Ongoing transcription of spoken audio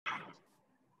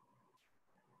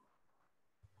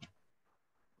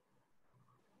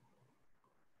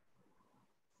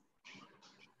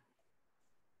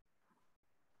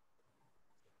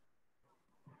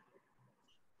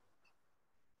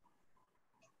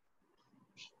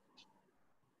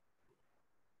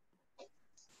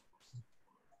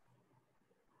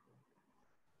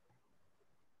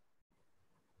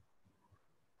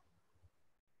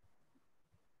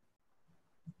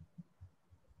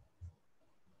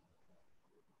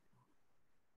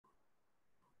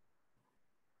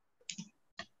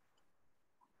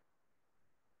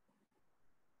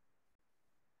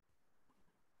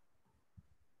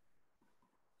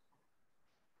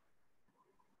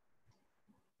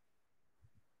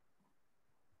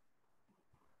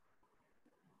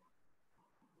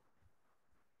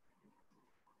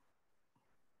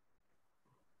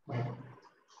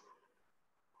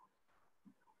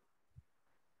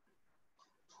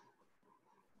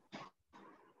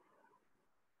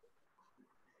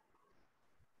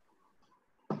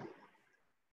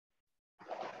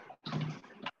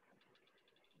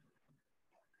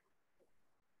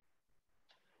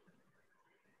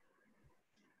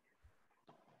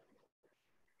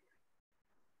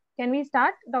Can we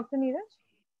start, Dr. Neeraj?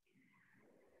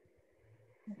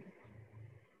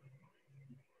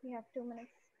 We have 2 minutes.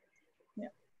 Yeah.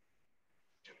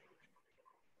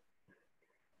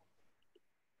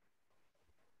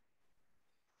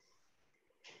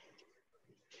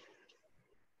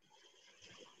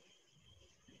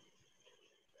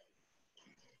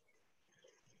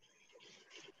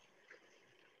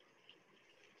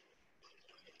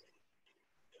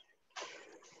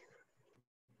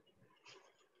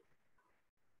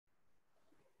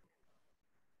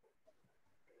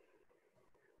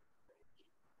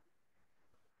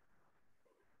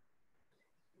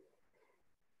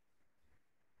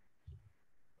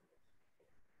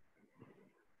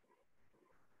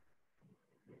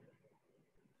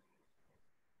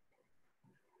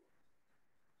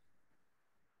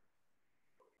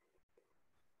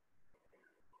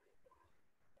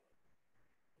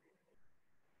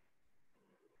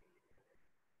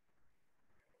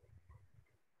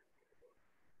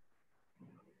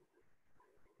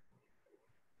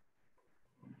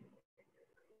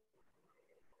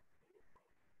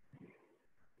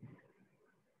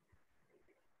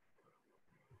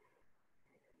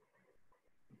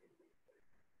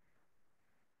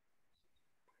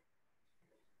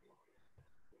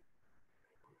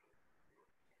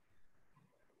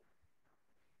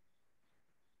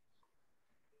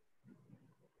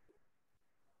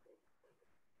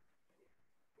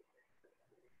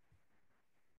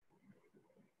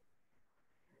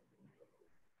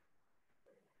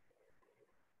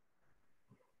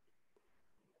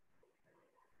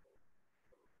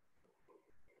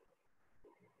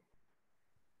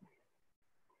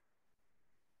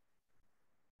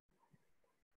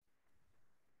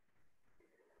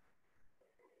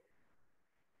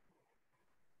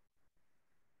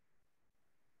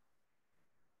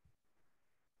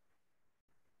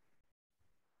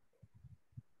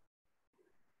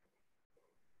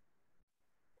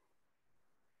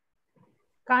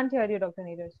 Can't hear you, Dr.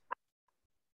 Neeraj.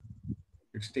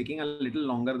 It's taking a little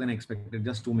longer than expected,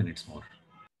 just 2 minutes more.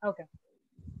 Okay.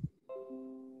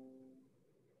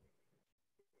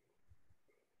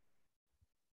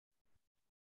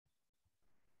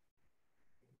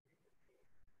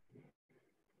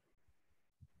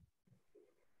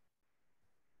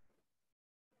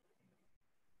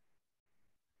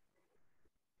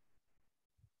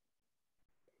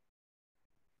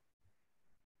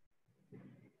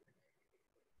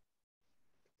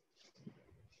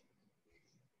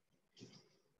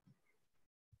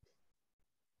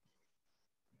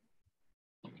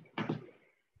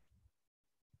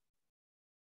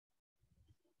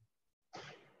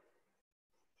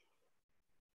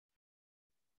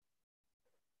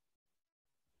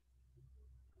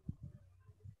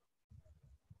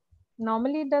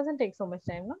 Normally, it doesn't take so much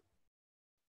time, no?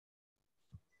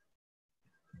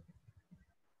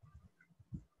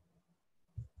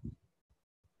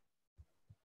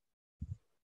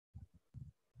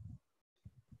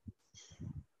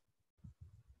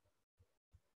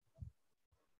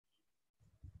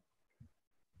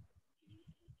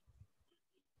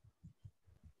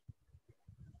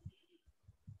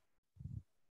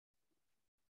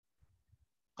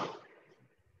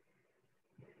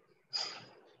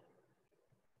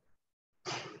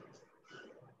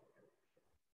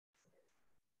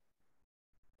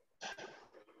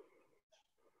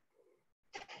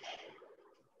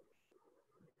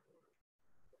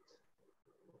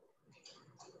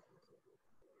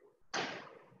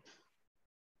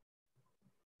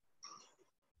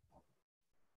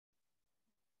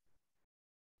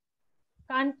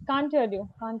 Can't hear you.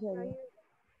 Can't hear you.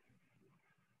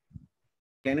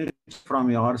 Can you check from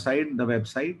your side the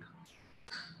website?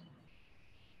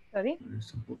 Sorry.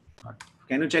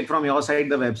 Can you check from your side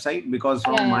the website? Because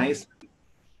from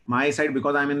my side,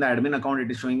 because I'm in the admin account, it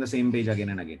is showing the same page again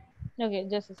and again. Okay,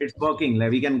 just a It's second. working.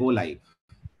 We can go live.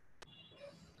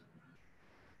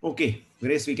 Okay,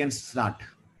 Grace, we can start.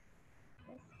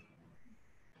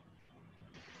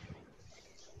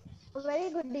 A very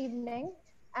good evening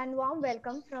and warm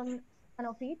welcome from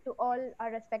Sanofi to all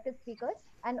our respected speakers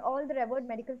and all the revered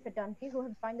medical fraternity who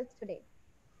have joined us today.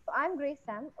 So I'm Grace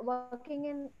Sam,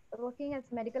 working as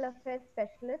medical affairs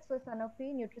specialist for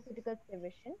Sanofi Nutraceuticals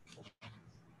division.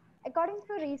 According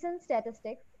to recent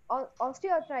statistics,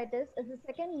 Osteoarthritis is the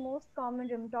second most common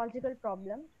rheumatological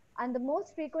problem and the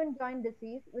most frequent joint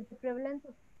disease with a prevalence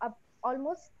of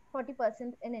almost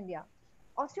 40% in India.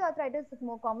 Osteoarthritis is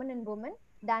more common in women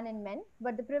than in men,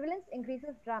 but the prevalence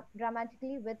increases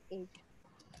dramatically with age.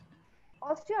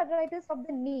 Osteoarthritis of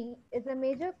the knee is a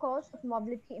major cause of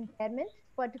mobility impairment,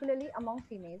 particularly among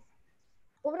females.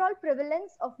 Overall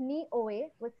prevalence of knee OA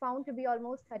was found to be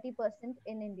almost 30%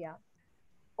 in India.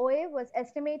 OA was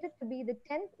estimated to be the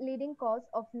 10th leading cause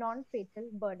of non-fatal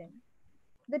burden.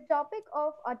 The topic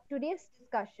of our today's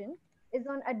discussion is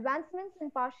on advancements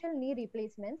in partial knee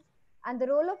replacements and the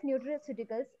role of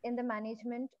nutraceuticals in the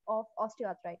management of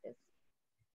osteoarthritis.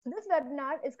 So this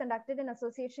webinar is conducted in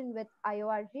association with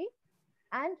IORG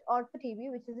and OrthoTV,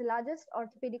 which is the largest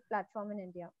orthopedic platform in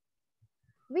India.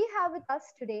 We have with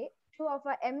us today two of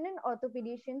our eminent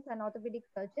orthopedicians and orthopedic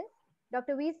surgeons,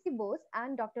 Dr. V.C. Bose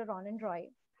and Dr. Ronan Roy.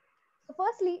 So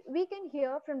firstly, we can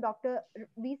hear from Dr.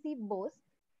 V.C. Bose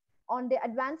on the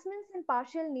advancements in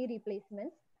partial knee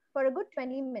replacements for a good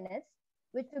 20 minutes,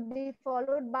 which will be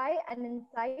followed by an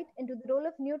insight into the role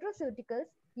of nutraceuticals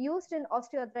used in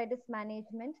osteoarthritis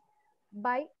management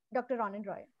by Dr. Ronan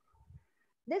Roy.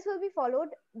 This will be followed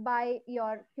by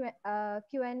your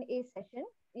Q&A session.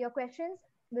 Your questions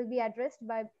will be addressed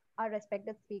by our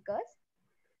respected speakers.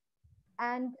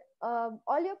 And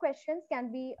all your questions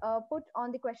can be put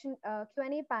on the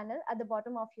Q&A panel at the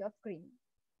bottom of your screen.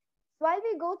 So while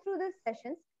we go through these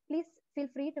sessions, please feel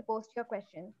free to post your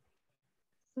questions.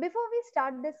 Before we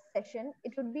start this session,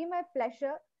 it would be my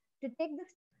pleasure to take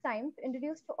this time to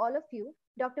introduce to all of you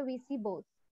Dr. V.C. Bose.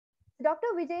 Dr.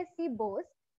 Vijay C. Bose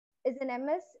is an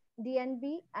MS,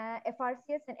 DNB,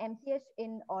 FRCS, and MCH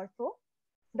in Ortho.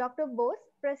 Dr. Bose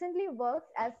presently works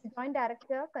as Joint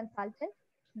Director Consultant,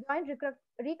 Joint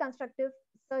Reconstructive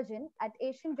Surgeon at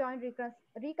Asian Joint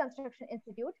Reconstruction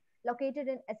Institute, located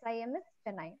in SIMS,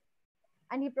 Chennai.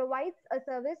 And he provides a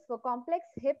service for complex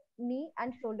hip, knee,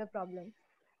 and shoulder problems.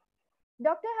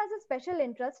 Doctor has a special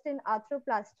interest in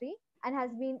arthroplasty and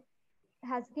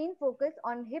has keen focus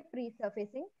on hip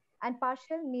resurfacing and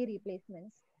partial knee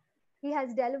replacements. He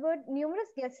has delivered numerous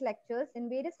guest lectures in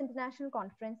various international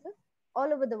conferences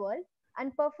all over the world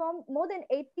and performed more than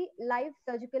 80 live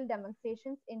surgical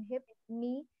demonstrations in hip,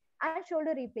 knee, and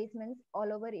shoulder replacements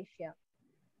all over Asia.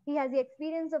 He has the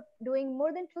experience of doing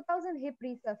more than 2,000 hip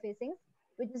resurfacings,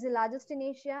 which is the largest in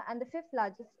Asia and the 5th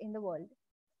largest in the world.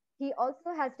 He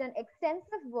also has done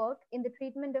extensive work in the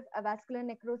treatment of avascular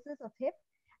necrosis of hip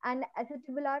and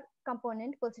acetibular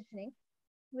component positioning,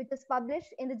 which was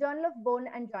published in the Journal of Bone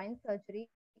and Joint Surgery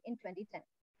in 2010.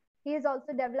 He has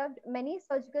also developed many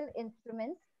surgical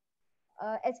instruments,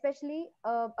 especially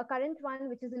a current one,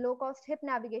 which is a low-cost hip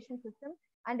navigation system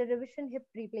and a revision hip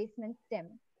replacement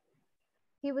stem.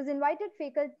 He was invited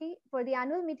faculty for the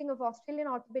annual meeting of Australian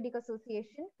Orthopedic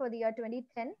Association for the year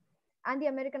 2010 and the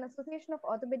American Association of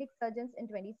Orthopedic Surgeons in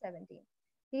 2017.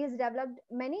 He has developed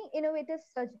many innovative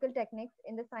surgical techniques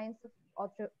in the science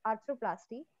of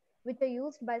arthroplasty, which are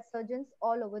used by surgeons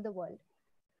all over the world.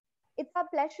 It's our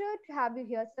pleasure to have you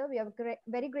here, sir. We are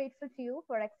very grateful to you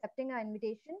for accepting our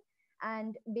invitation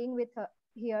and being with us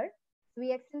here.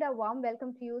 We extend a warm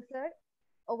welcome to you, sir.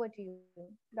 Over to you,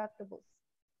 Dr. Bose.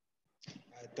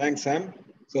 Thanks, Sam.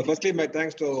 So firstly, my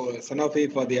thanks to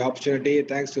Sanofi for the opportunity.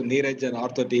 Thanks to Neeraj and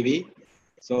Ortho TV.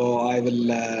 So I will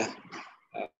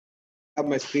have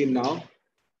my screen now.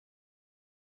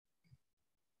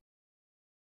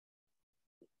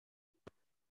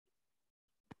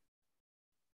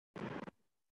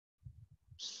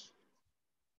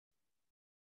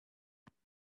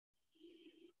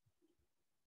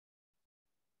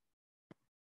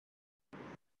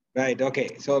 Right,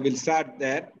 okay. So we'll start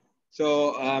there.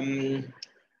 So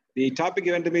the topic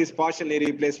given to me is partial knee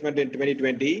replacement in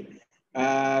 2020.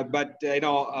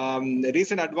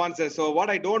 Recent advances. So what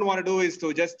I don't want to do is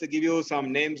to just give you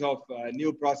some names of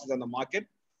new processes on the market.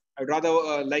 I'd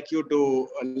rather like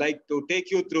to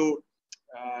take you through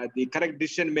the correct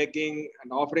decision making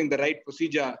and offering the right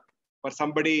procedure for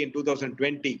somebody in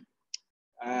 2020.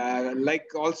 We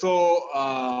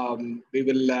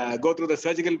will go through the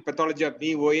surgical pathology of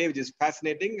knee OA, which is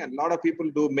fascinating, and a lot of people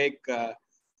do make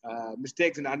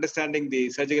mistakes in understanding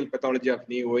the surgical pathology of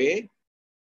knee OA.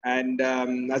 And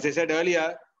as I said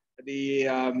earlier, the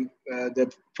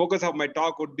focus of my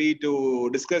talk would be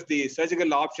to discuss the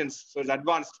surgical options. So it's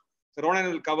advanced. So Ronan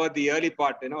will cover the early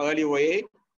part, early OA.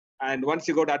 And once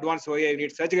you go to advanced OA, you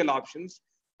need surgical options.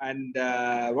 And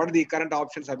what are the current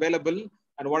options available?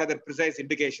 And what are the precise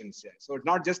indications? Yeah. So it's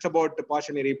not just about the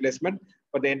partial knee replacement,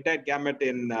 but the entire gamut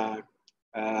in the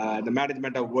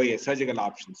management of OA, surgical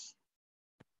options.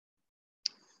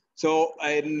 So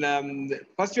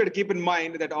first you have to keep in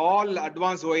mind that all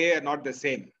advanced OA are not the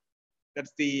same.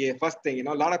 That's the first thing.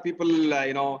 A lot of people,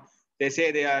 they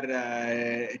say they are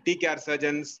TCAR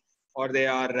surgeons or they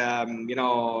are,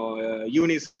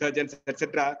 uni surgeons,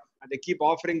 etc. And they keep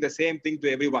offering the same thing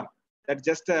to everyone. That's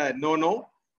just a no-no.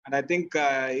 And I think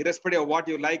irrespective of what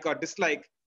you like or dislike,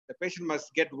 the patient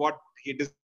must get what he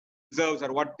deserves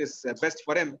or what is best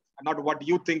for him, and not what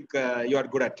you think you are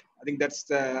good at. I think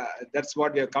that's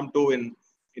what we have come to in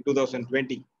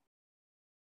 2020.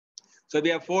 So we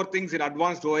have 4 things in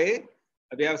advanced OA.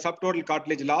 We have subtotal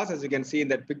cartilage loss, as you can see in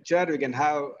that picture. We can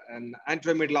have an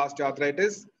anteromedial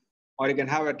osteoarthritis, or you can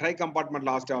have a tricompartmental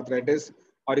osteoarthritis,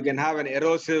 or you can have an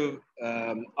erosive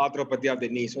arthropathy of the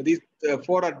knee. So these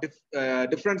 4 are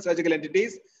different surgical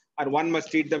entities, and one must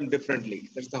treat them differently.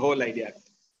 That's the whole idea.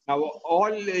 Now,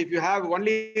 if you have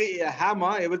only a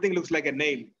hammer, everything looks like a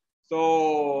nail.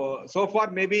 So far,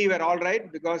 maybe we're all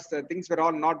right because things were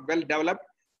all not well developed.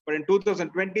 But in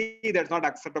 2020, that's not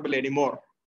acceptable anymore.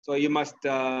 So you must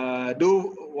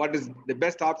do what is the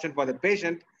best option for the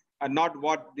patient and not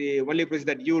what the only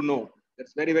procedure that you know.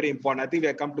 That's very, very important. I think we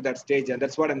have come to that stage, and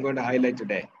that's what I'm going to highlight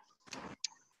today.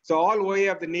 So all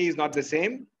OA of the knee is not the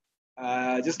same.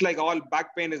 Just like all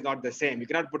back pain is not the same. You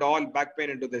cannot put all back pain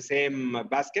into the same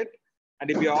basket. And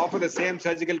if you offer the same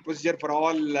surgical procedure for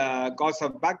all cause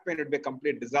of back pain, it would be a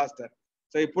complete disaster.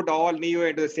 So you put all knee OA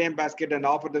into the same basket and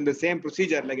offer them the same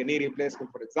procedure, like a knee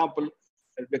replacement, for example,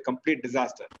 it would be a complete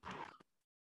disaster.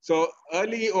 So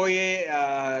early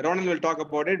OA, Ronald will talk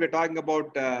about it. We're talking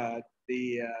about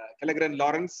the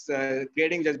Kellgren-Lawrence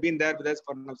grading, which has been there with us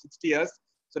for now 60 years.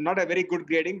 So not a very good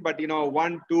grading, but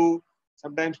 1, 2,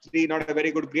 sometimes 3, not a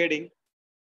very good grading.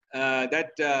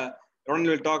 Ronald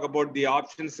will talk about the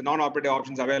options, non-operative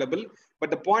options available. But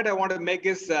the point I want to make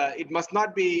is it must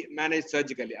not be managed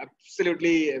surgically.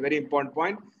 Absolutely a very important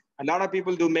point. A lot of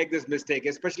people do make this mistake,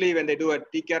 especially when they do a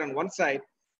TCAR on one side,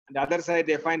 and the other side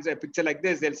they find a picture like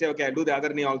this. They'll say, "Okay, I'll do the other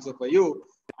knee also for you,"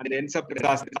 and it ends up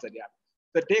disaster. Yeah.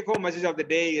 The take-home message of the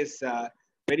day is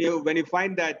when you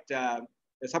find that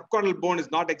the subchondral bone is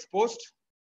not exposed,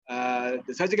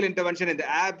 the surgical intervention in the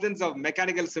absence of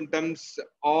mechanical symptoms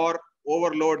or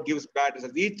overload gives bad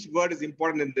results. Each word is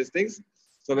important in these things.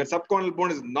 So when subchondral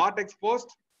bone is not exposed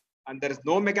and there is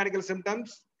no mechanical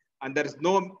symptoms and there is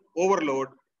no overload,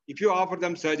 if you offer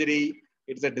them surgery,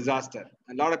 it's a disaster.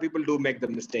 And a lot of people do make the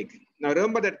mistake. Now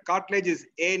remember that cartilage is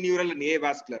aneural and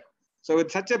avascular. So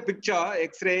with such a picture,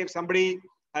 X-ray, if somebody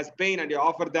has pain and you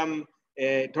offer them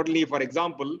totally, for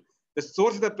example, the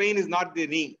source of the pain is not the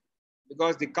knee,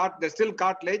 because there's still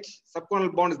cartilage,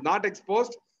 subchondral bone is not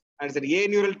exposed, and it's an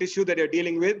aneural tissue that you're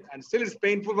dealing with, and still it's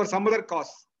painful for some other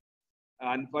cause.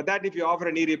 And for that, if you offer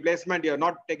a knee replacement, you're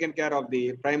not taken care of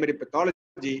the primary pathology,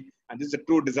 and this is a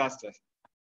true disaster.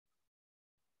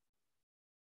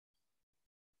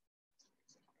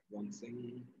 One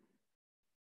thing.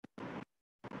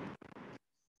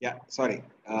 Yeah, sorry.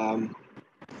 And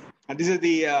this is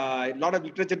the lot of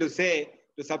literature to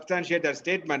substantiate that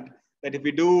statement that if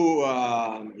we do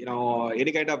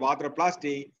any kind of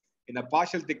arthroplasty in a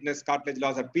partial thickness cartilage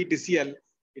loss or PTCL,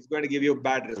 it's going to give you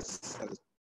bad results.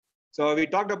 So we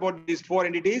talked about these 4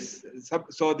 entities.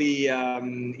 So the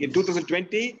in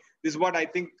 2020, this is what I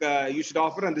think you should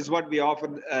offer, and this is what we offer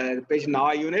the patient in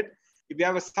our unit. If you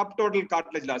have a subtotal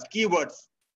cartilage loss, keywords,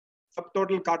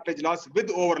 subtotal cartilage loss with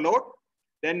overload,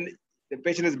 then the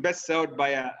patient is best served by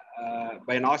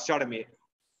an osteotomy.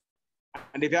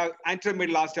 And if you have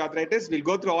anteromedial osteoarthritis, we'll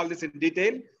go through all this in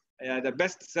detail. The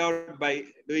best served by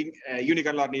doing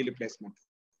unicondylar knee replacement.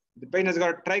 The patient has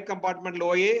got a tricompartmental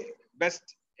OA, best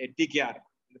a TCAR.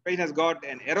 The patient has got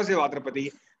an erosive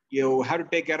arthropathy, you have to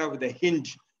take care of the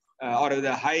hinge or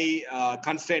the high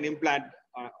constraint implant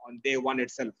on day 1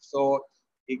 itself. So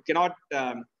you cannot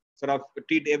sort of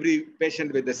treat every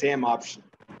patient with the same option.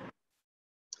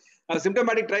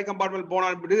 Symptomatic tricompartmental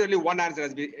bone, this is only one answer,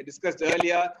 as we discussed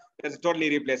earlier. There's a total knee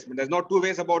replacement. There's no 2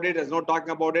 ways about it. There's no talking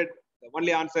about it. The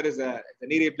only answer is a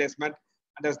knee replacement,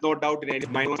 and there's no doubt in any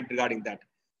mind regarding that.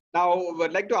 Now,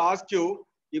 I'd like to ask you,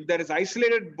 if there is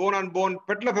isolated bone-on-bone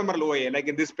patellofemoral OA, like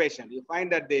in this patient, you find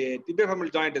that the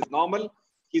tibiofemoral joint is normal.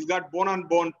 He's got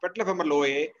bone-on-bone patellofemoral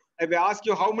OA. If I ask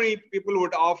you how many people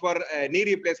would offer a knee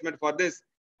replacement for this,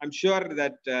 I'm sure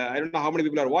that I don't know how many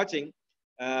people are watching.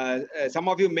 Some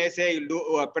of you may say you'll do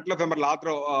a patellofemoral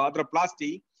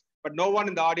arthroplasty, but no one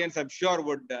in the audience, I'm sure,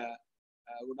 would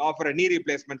offer a knee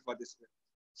replacement for this.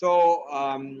 So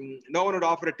no one would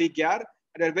offer a TCAR,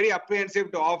 and they're very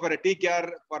apprehensive to offer a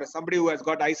TCAR for somebody who has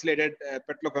got isolated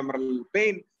patellofemoral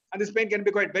pain, and this pain can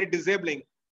be quite very disabling,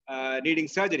 needing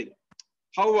surgery.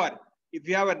 However, if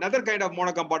you have another kind of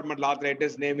monocompartmental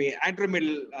arthritis, namely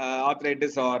anteromedial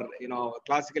arthritis, or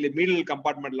classically middle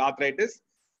compartmental arthritis,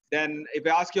 then if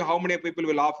I ask you how many people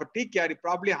will offer TCAR,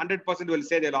 probably 100% will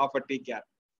say they'll offer TCAR.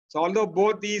 So although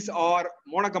both these are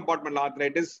monocompartmental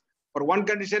arthritis, for one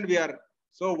condition we are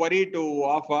so worried to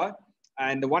offer,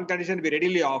 and one condition we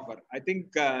readily offer. I think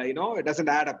it doesn't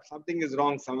add up. Something is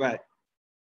wrong somewhere.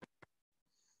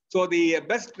 So the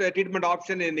best treatment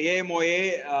option in the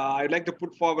AMOA, I would like to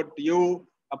put forward to you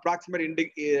approximate,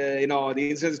 the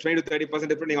incidence is 20 to 30%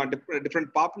 depending on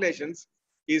different populations,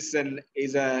 is a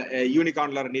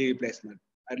unicondylar knee replacement.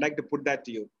 I'd like to put that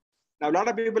to you. Now, a lot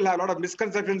of people have a lot of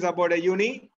misconceptions about a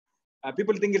uni.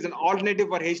 People think it's an alternative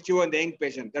for H2O in the young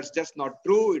patient. That's just not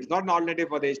true. It's not an alternative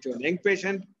for the H2O in the young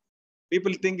patient.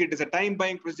 People think it is a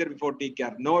time-buying procedure before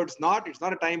TCAR. No, it's not. It's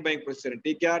not a time-buying procedure in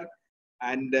TCAR.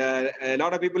 And a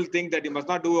lot of people think that you must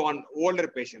not do on older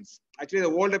patients. Actually, the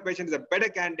older patient is a better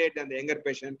candidate than the younger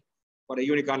patient for a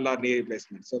unicondylar knee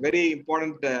replacement. So very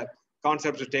important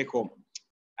concepts to take home.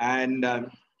 And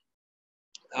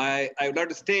I would like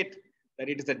to state that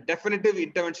it is a definitive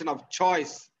intervention of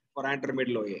choice for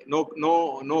anteromedial OA.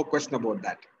 No question about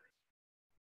that.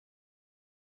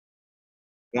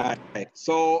 Right.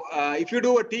 So if you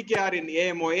do a TKR in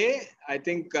AMOA, I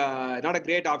think not a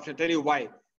great option. I'll tell you why.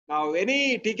 Now,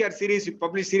 any TKR series,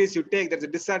 published series you take, there's a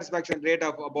dissatisfaction rate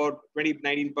of about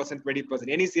 19%, 20%.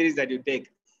 Any series that you take,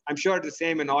 I'm sure it's the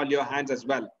same in all your hands as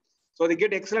well. So they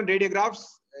get excellent radiographs.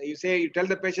 You tell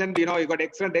the patient, you got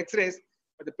excellent X-rays,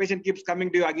 but the patient keeps coming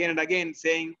to you again and again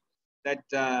saying that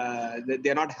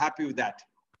they're not happy with that.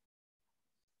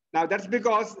 Now, that's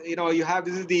because, you have,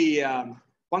 this is the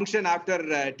function after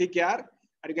TKR.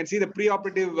 And you can see the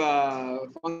preoperative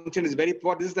function is very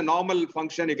poor. This is the normal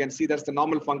function. You can see that's the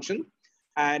normal function.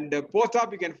 And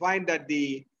post-op, you can find that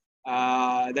the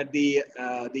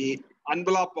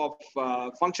envelope of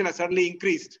function has suddenly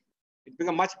increased. It's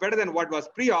become much better than what was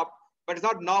pre-op, but it's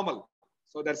not normal.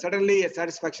 So there's suddenly a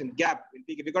satisfaction gap in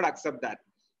TKR. We got to accept that.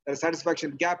 There's a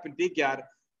satisfaction gap in TKR.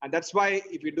 And that's why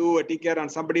if you do a TKR on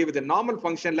somebody with a normal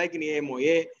function, like in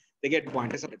AMOA, they get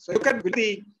points. So look at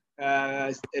the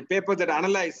papers that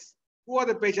analyze who are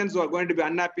the patients who are going to be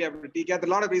unhappy after TCAR. There are a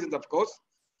lot of reasons, of course,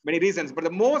 many reasons. But the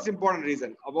most important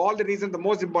reason, of all the reasons, the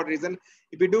most important reason,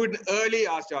 if you do it in early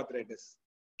osteoarthritis,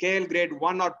 scale grade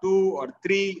 1 or 2 or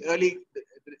 3, early,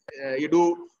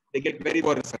 they get very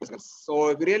poor results. So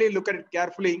if you really look at it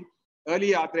carefully,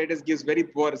 early arthritis gives very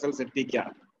poor results at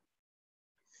TCAR.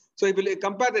 So if you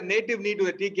compare the native knee to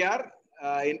the TCAR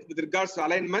with regards to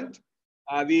alignment,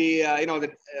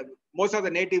 most of the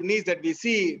native knees that we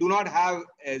see do not have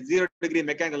a 0-degree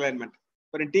mechanical alignment.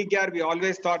 But in TCAR, we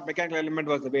always thought mechanical alignment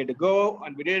was the way to go,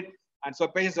 and we did. And so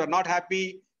patients were not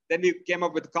happy. Then we came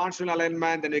up with constitutional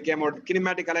alignment, then we came out with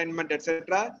kinematic alignment,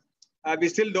 etc. We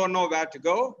still don't know where to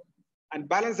go. And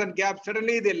balance and gap,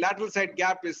 certainly the lateral side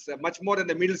gap is much more than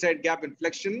the middle side gap in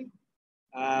flexion.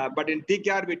 But in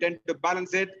TCAR, we tend to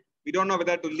balance it. We don't know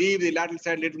whether to leave the lateral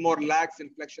side a little more lax in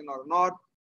flexion or not.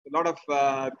 A lot of,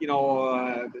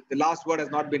 the last word has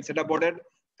not been said about it.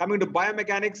 Coming to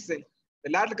biomechanics, the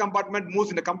lateral compartment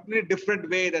moves in a completely different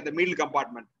way than the middle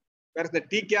compartment. Whereas the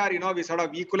TCAR, we sort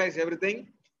of equalize everything.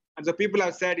 And so people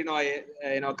have said,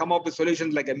 come up with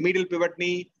solutions like a medial pivot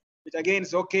knee, which again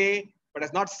is okay, but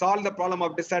has not solved the problem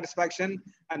of dissatisfaction.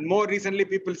 And more recently,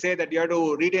 people say that you have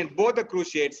to retain both the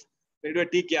cruciates when you do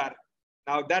a TCAR.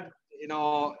 Now that,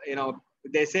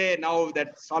 they say now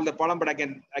that solve the problem, but I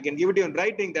can give it to you in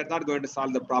writing. That's not going to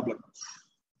solve the problem.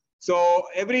 So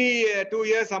every 2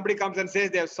 years, somebody comes and says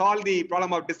they have solved the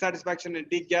problem of dissatisfaction in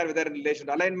TCAR, whether in relation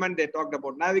to alignment. They talked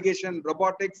about navigation,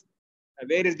 robotics,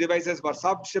 various devices for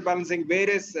soft tissue balancing,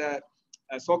 various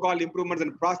so-called improvements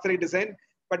in prosthetic design.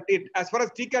 But as far as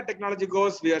TCAR technology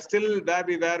goes, we are still where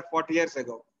we were 40 years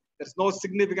ago. There's no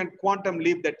significant quantum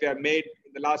leap that we have made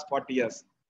in the last 40 years.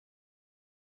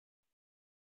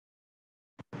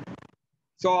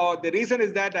 So the reason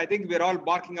is that I think we're all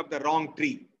barking up the wrong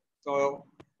tree. So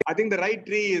I think the right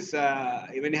tree is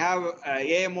when you have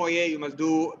AMOA, you must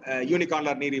do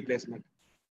unicondylar knee replacement.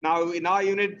 Now in our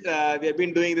unit, we have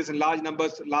been doing this in large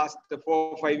numbers last 4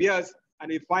 or 5 years, and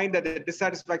we find that the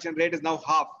dissatisfaction rate is now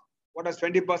half. What was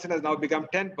 20% has now become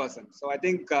 10%. So I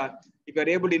think if you're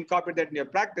able to incorporate that in your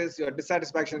practice, your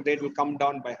dissatisfaction rate will come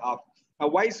down by half. Now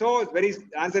why so? The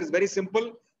answer is very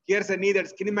simple. Here's a knee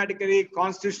that's kinematically,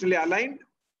 constitutionally aligned.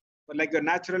 But like your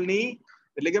natural knee,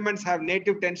 the ligaments have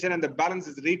native tension and the balance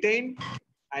is retained.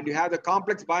 And you have the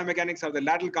complex biomechanics of the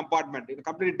lateral compartment. A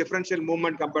completely differential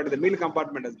movement compared to the middle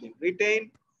compartment has been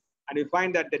retained. And you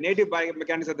find that the native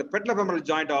biomechanics of the patellofemoral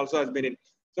joint also has been in.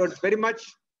 So it's very much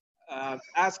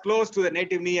as close to the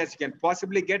native knee as you can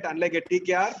possibly get, unlike a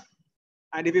TKR.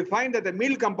 And if you find that the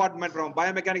middle compartment from a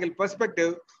biomechanical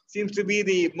perspective seems to be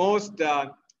the most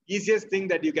easiest thing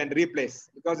that you can replace,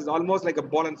 because it's almost like a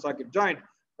ball and socket joint,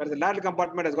 whereas the lateral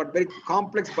compartment has got very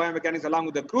complex biomechanics along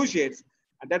with the cruciates,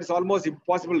 and that is almost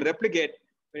impossible to replicate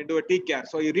when you do a TKR.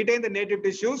 So you retain the native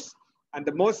tissues, and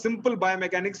the most simple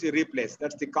biomechanics you replace.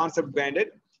 That's the concept behind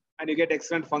it, and you get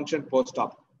excellent function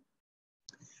post-op.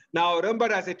 Now,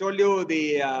 remember, as I told you,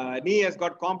 the knee has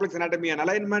got complex anatomy and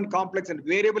alignment, complex and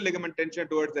variable ligament tension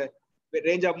towards the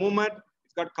range of movement.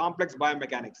 It's got complex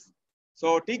biomechanics.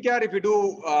 So TKR, if you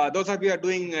do, those of you who are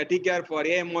doing TKR for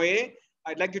AMOA,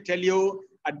 I'd like to tell you,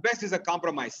 at best is a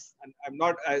compromise. And I'm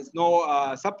not, it's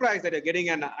no surprise that you're getting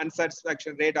an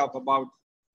unsatisfaction rate of about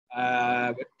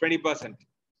 20%.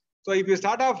 So if you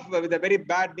start off with a very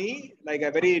bad knee, like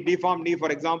a very deformed knee, for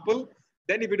example,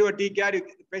 then if you do a TKR, the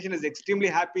patient is extremely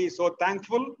happy, so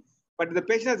thankful. But if the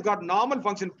patient has got normal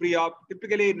function pre-op,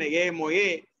 typically in an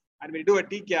AMOA, and when you do a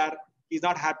TKR, he's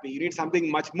not happy. You need something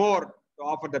much more to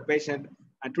offer the patient.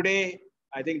 And today,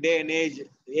 I think day and age,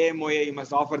 the AMOA, you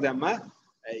must offer them a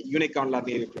unicondylar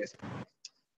knee replacement.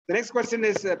 The next question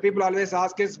is, people always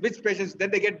ask is, which patients,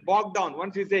 then they get bogged down.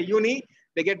 Once you say uni,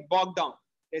 they get bogged down.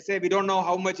 They say, we don't know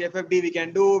how much FFD we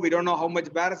can do. We don't know how much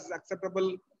varus is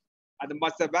acceptable. And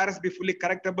must the varus be fully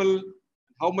correctable?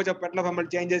 How much of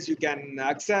patellofemoral changes you can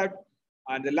accept?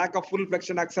 And the lack of full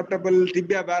flexion acceptable,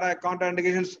 tibia vara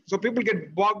contraindications. So people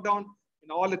get bogged down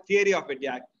in all the theory of it.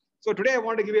 Yeah. So today I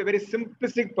want to give you a very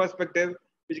simplistic perspective,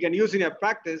 which you can use in your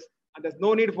practice. And there's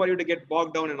no need for you to get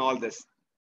bogged down in all this.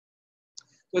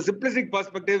 So simplistic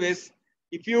perspective is,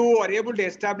 if you are able to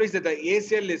establish that the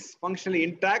ACL is functionally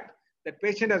intact, the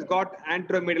patient has got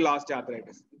anteromedial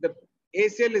osteoarthritis. If the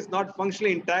ACL is not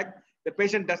functionally intact, the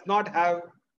patient does not have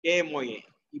AMOA.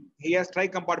 He has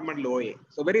tricompartmental OA.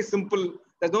 So very simple.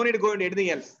 There's no need to go into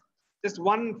anything else. Just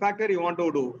one factor you want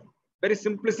to do. Very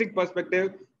simplistic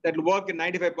perspective that will work in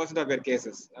 95% of your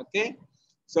cases. Okay.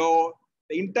 So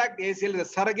the intact ACL is a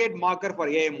surrogate marker for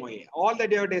AMOA. All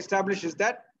that you have to establish is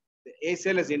that the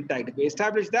ACL is intact. If you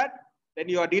establish that, then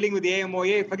you are dealing with the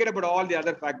AMOA. Forget about all the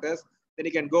other factors. Then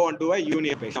you can go on to a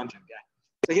uni patient. Yeah.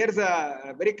 So here's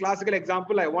a very classical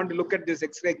example. I want to look at this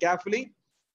X-ray carefully.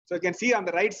 So you can see on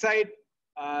the right side,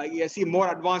 you see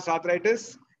more advanced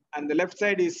arthritis, and the left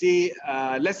side you see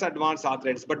less advanced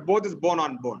arthritis, but both is bone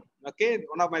on bone. Okay,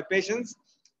 one of my patients,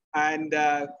 and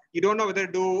you don't know whether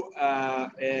to do a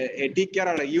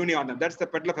TKR or a uni on them. That's the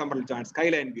patellofemoral joint,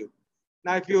 skyline view.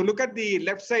 Now, if you look at the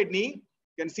left side knee,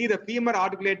 you can see the femur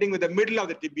articulating with the middle of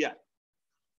the tibia.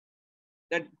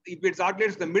 That if it's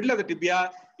articulated to the middle of the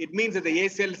tibia, it means that the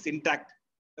ACL is intact.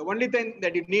 The only thing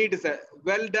that you need is a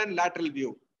well-done lateral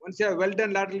view. Once you have a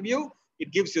well-done lateral view,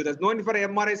 it gives you. There's no need for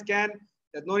an MRI scan.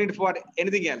 There's no need for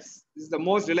anything else. This is the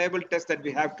most reliable test that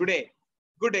we have today.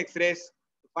 Good X-rays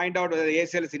to find out whether the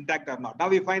ACL is intact or not. Now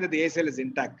we find that the ACL is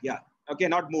intact. Yeah. Okay,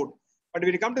 not moved. But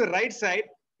when you come to the right side,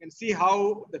 you can see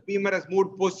how the femur has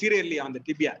moved posteriorly on the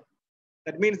tibia.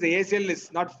 That means the ACL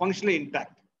is not functionally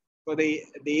intact. So the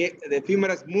femur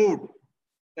has moved.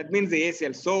 That means the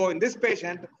ACL. So in this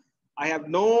patient, I have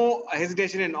no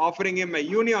hesitation in offering him a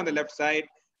uni on the left side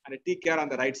and a TKR on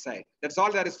the right side. That's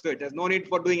all there is to it. There's no need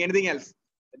for doing anything else.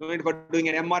 There's no need for doing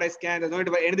an MRI scan. There's no need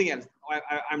for anything else.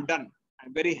 I'm done.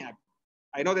 I'm very happy.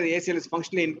 I know that the ACL is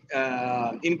functionally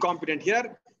incompetent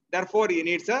here. Therefore, he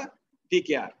needs a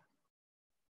TKR.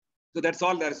 So that's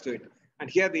all there is to it. And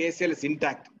here the ACL is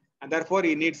intact. And therefore,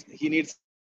 he needs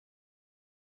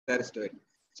there is to it.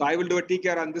 So I will do a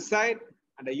TKR on this side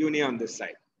and a uni on this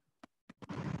side.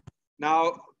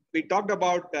 Now, we talked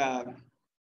about the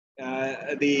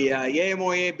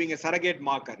AMOA being a surrogate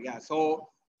marker. Yeah. So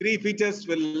three features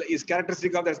is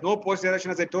characteristic of. There's no post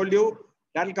erosion, as I told you.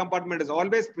 Lateral compartment is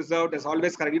always preserved, is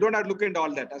always correct. You don't have to look into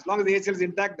all that. As long as the ACL is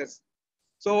intact,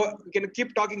 so we can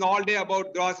keep talking all day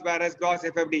about gross varus, gross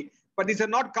FFD, but these are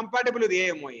not compatible with the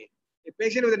AMOA. A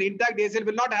patient with an intact ACL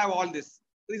will not have all this.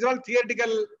 These are all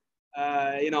theoretical.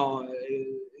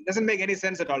 It doesn't make any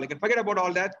sense at all. You can forget about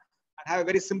all that and have a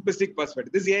very simplistic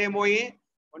perspective. This AMOA,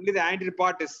 only the anterior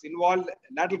part is involved,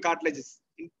 lateral cartilage is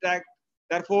intact.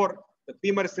 Therefore, the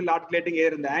femur is still articulating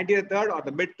either in the anterior third or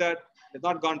the mid third. It has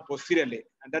not gone posteriorly,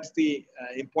 and that's the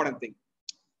important thing.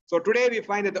 So today we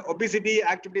find that the obesity,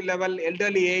 activity level,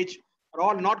 elderly age are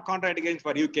all not contraindications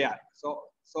for UKR.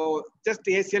 So just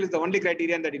the ACL is the only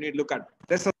criterion that you need to look at.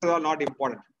 Rest is all not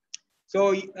important.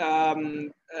 So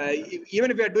even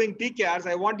if you are doing TKRs,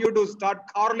 I want you to start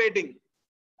correlating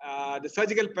the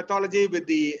surgical pathology with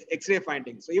the X-ray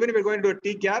findings. So even if you're going to do a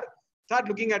TKR, start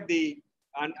looking at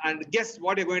and guess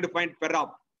what you're going to find per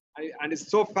op. And it's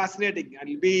so fascinating, and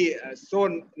it'll be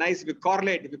so nice if you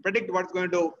correlate, if you predict what's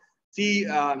going to see,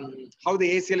 how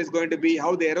the ACL is going to be,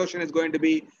 how the erosion is going to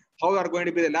be, how are going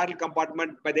to be the lateral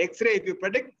compartment. By the X-ray, if you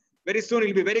predict, very soon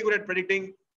you'll be very good at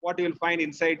predicting what you will find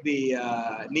inside the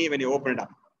knee when you open it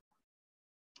up.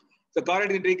 So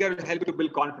correlating trigger will help you to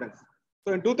build confidence.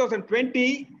 So in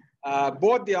 2020,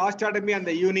 both the osteotomy and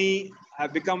the uni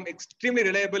have become extremely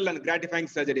reliable and gratifying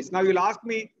surgeries. Now you'll ask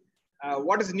me,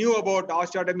 what is new about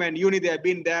osteotomy and uni? They have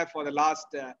been there for the last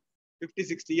 50,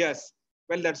 60 years.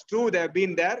 Well, that's true. They have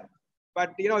been there.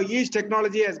 But, each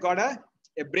technology has got a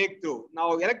breakthrough.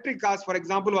 Now, electric cars, for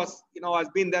example, has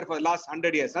been there for the last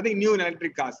 100 years. Nothing new in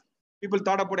electric cars. People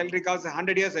thought about electric cars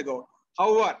 100 years ago.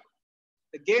 However,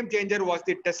 the game changer was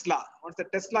the Tesla. Once the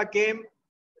Tesla came,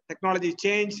 the technology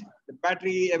changed, the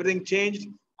battery, everything changed,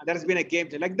 and there has been a game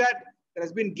changer. Like that, there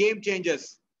has been game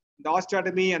changers in the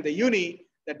osteotomy and the uni,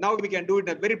 that now we can do it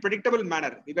in a very predictable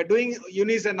manner. We were doing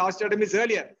unis and osteotomies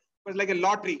earlier. It was like a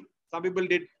lottery. Some people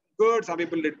did good, some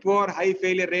people did poor, high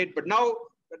failure rate. But now,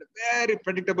 a very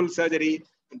predictable surgery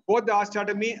in both the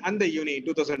osteotomy and the uni in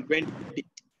 2020.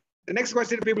 The next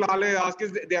question people always ask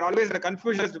is, they are always in a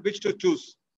confusion as to which to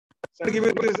choose. So I'll give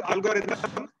you this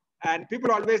algorithm, and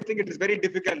people always think it is very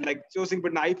difficult, like choosing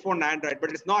between iPhone and Android,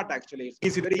 but it's not actually. It's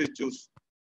easy, very easy to choose.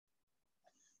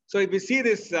 So if we see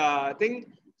this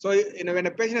thing, so when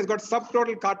a patient has got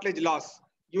subtotal cartilage loss,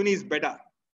 uni is better.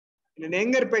 In a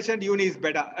younger patient, uni is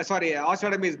better.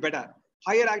 Osteotomy is better.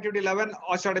 Higher activity level,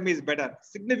 osteotomy is better.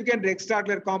 Significant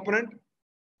extraocular component,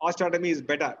 osteotomy is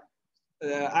better.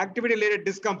 Activity-related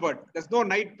discomfort. There's no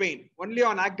night pain. Only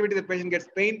on activity the patient gets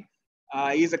pain.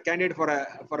 He is a candidate for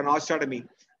an osteotomy.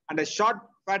 And a short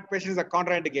fat patient is a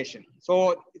contraindication.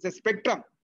 So it's a spectrum.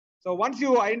 So once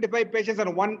you identify patients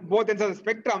on both ends of the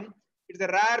spectrum, it's a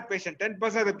rare patient.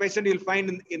 10% of the patient you'll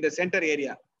find in the center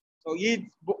area. So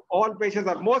all patients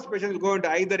or most patients will go into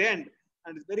either end,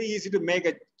 and it's very easy to make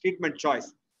a treatment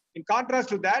choice. In contrast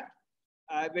to that,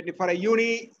 for a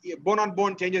uni,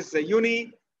 bone-on-bone changes is a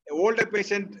uni. An older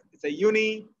patient is a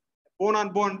uni.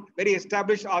 Bone-on-bone, very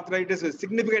established arthritis with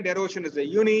significant erosion is a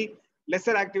uni.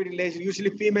 Lesser activity lesion, usually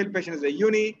female patient is a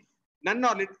uni. None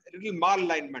or little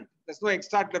malalignment. There's no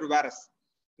extraocular varus.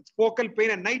 It's focal pain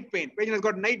and night pain. Patient has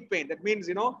got night pain. That means,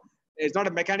 it's not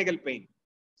a mechanical pain.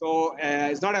 So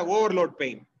it's not an overload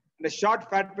pain. And a short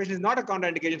fat patient is not a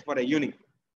contraindication for a uni.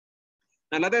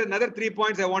 Another 3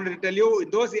 points I wanted to tell you. In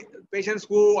those patients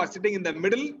who are sitting in the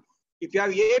middle, if you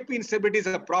have AP instability is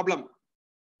a problem.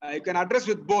 You can address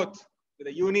with both, with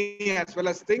a uni as well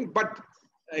as thing, but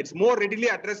it's more readily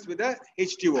addressed with a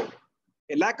H2O.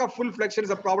 A lack of full flexion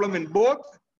is a problem in both,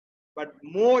 but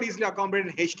more easily accommodated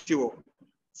in H2O.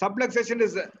 Subluxation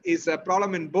is a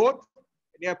problem in both.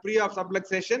 You have pre-op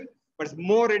subluxation, but it's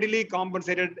more readily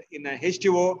compensated in a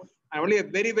H2O, and only a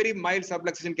very, very mild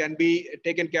subluxation can be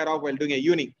taken care of while doing a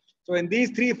uni. So in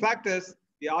these three factors,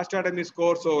 the osteotomy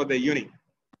scores over the uni.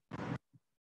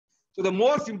 So the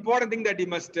most important thing that you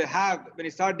must have when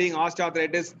you start doing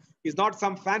osteoarthritis is not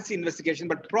some fancy investigation,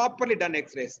 but properly done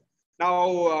X-rays.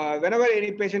 Now, whenever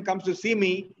any patient comes to see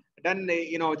me, done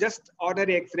just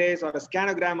ordinary X-rays or a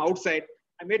scanogram outside,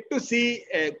 I'm yet to see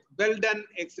a well-done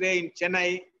X-ray in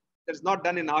Chennai that's not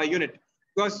done in our unit.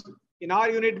 Because in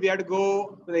our unit, we have to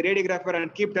go to the radiographer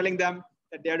and keep telling them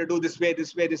that they have to do this way,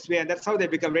 this way, this way, and that's how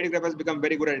radiograpers become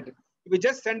very good at it. If you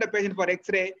just send a patient for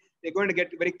X-ray, they're going to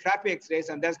get very crappy X-rays,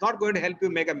 and that's not going to help you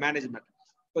make a management.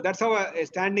 So that's how a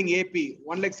standing AP,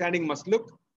 one leg standing must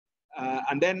look.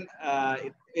 And then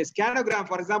a scanogram,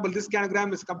 for example, this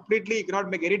scanogram is completely, you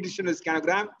cannot make any decision with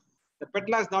scanogram. The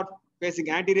patella is not facing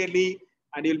anteriorly,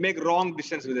 and you'll make wrong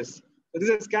decisions with this. So this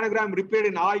is a scanogram repaired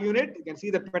in our unit. You can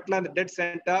see the patella in the dead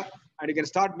center, and you can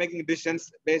start making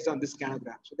decisions based on this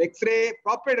scanogram. So the X-ray,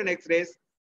 proper and X-rays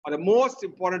are the most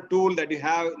important tool that you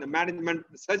have in the management,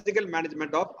 surgical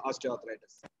management of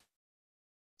osteoarthritis.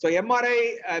 So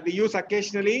MRI we use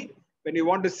occasionally when you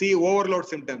want to see overload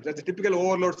symptoms. That's a typical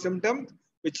overload symptom,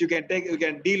 which you can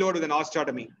deload with an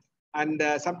osteotomy. And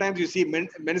sometimes you see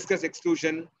meniscus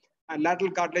extrusion and lateral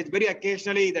cartilage. Very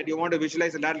occasionally that you want to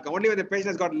visualize the lateral. Only when the patient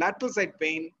has got lateral side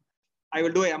pain, I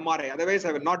will do an MRI. Otherwise,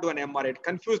 I will not do an MRI. It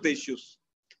confuses the issues.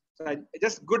 So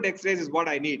just good X-rays is what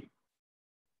I need.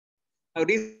 Now,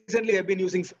 recently, I've been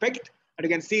using SPECT, and you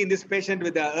can see in this patient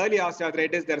with the early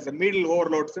osteoarthritis, there is a middle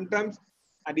overload symptoms,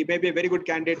 and he may be a very good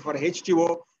candidate for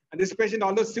H2O. And this patient,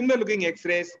 although similar looking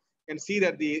X-rays, you can see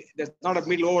that there's not a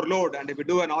middle overload. And if we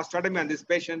do an osteotomy on this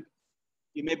patient,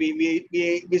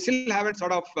 we still haven't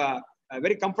sort of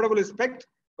very comfortable with SPECT,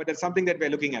 but that's something that we're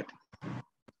looking at.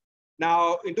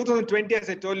 Now, in 2020, as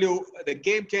I told you, the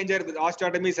game changer with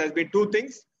osteotomies has been two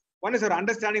things. One is our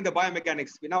understanding the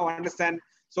biomechanics. We now understand.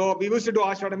 So we used to do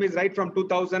osteotomies right from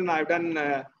 2000. I've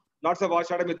done lots of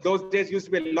osteotomies. Those days used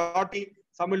to be a lottery.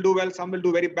 Some will do well, some will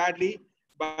do very badly.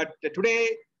 But today,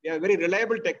 we have a very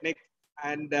reliable technique.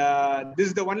 And this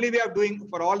is the only way of doing,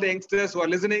 for all the youngsters who are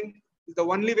listening, is the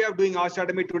only way of doing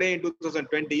osteotomy today in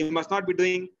 2020. You must not be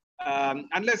doing,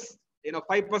 unless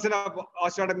 5% of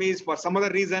osteotomies for some other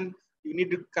reason, you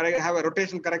need to have a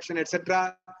rotational correction,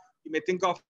 etc. You may think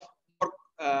of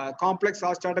more complex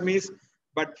osteotomies,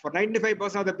 but for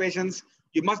 95% of the patients,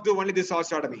 you must do only this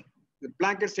osteotomy. The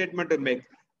blanket statement to make.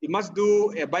 You must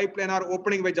do a biplanar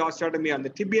opening wedge osteotomy on the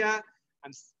tibia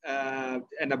and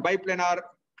a biplanar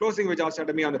closing wedge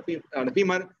osteotomy on the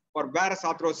femur for varus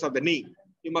arthrosis of the knee.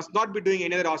 You must not be doing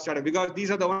any other osteotomy because these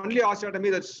are the only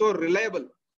osteotomy that's so reliable.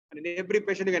 And in every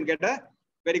patient, you can get a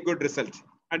very good result.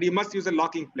 And you must use a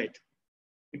locking plate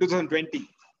in 2020.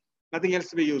 Nothing else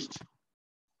to be used.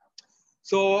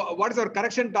 So what is our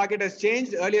correction target has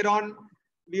changed. Earlier on,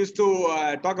 we used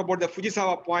to talk about the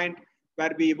Fujisawa point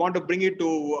where we want to bring it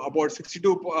to about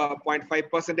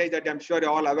 62.5% that I'm sure you're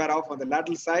all aware of on the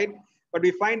lateral side. But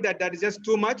we find that that is just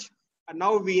too much. And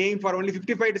now we aim for only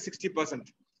 55 to 60%.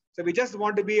 So we just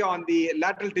want to be on the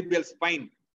lateral tibial spine.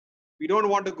 We don't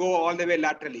want to go all the way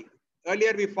laterally.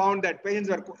 Earlier, we found that patients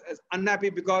were unhappy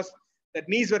because the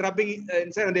knees were rubbing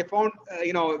inside, and they found,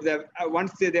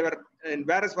 once they were in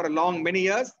varus for many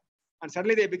years, and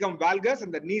suddenly they become valgus,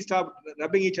 and the knees stopped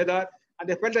rubbing each other, and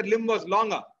they felt that limb was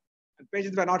longer, and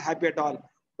patients were not happy at all.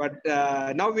 But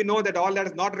now we know that all that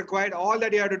is not required. All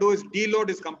that you have to do is deload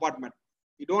this compartment.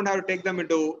 You don't have to take them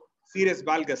into serious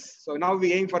valgus. So now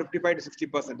we aim for 55 to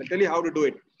 60%. I'll tell you how to do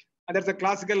it. And there's a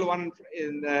classical one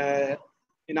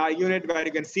in our unit where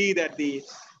you can see that the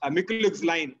Mikulic's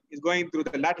line is going through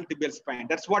the lateral tibial spine.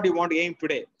 That's what you want to aim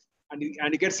today. And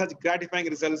you get such gratifying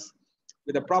results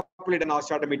with a properly done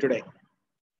osteotomy today.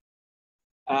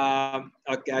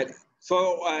 Okay.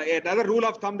 So another rule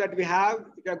of thumb that we have,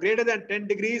 if you are greater than 10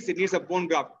 degrees, it needs a bone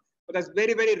graft. But that's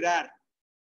very, very rare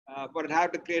for it to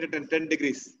have to create it in 10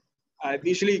 degrees.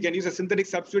 Usually, you can use a synthetic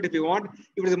substitute if you want.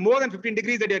 If it is more than 15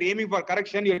 degrees that you're aiming for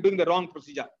correction, you're doing the wrong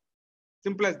procedure.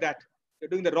 Simple as that. You're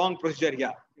doing the wrong procedure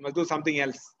here. You must do something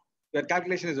else. Your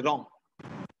calculation is wrong.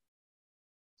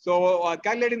 So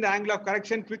calculating the angle of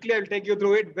correction, quickly I will take you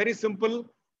through it. Very simple.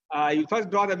 You first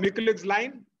draw the Mikulic's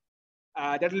line.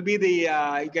 That will be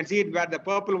the, you can see it where the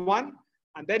purple one.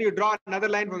 And then you draw another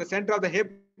line from the center of the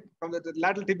hip, from the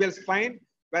lateral tibial spine,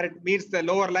 where it meets the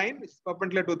lower line. It's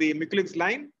perpendicular to the Mikulic's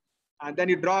line. And then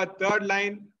you draw a third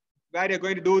line where you're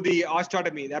going to do the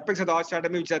osteotomy, the apex of the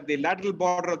osteotomy, which is at the lateral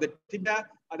border of the tibia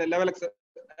at the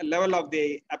level of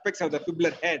the apex of the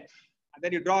fibular head. And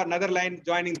then you draw another line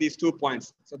joining these 2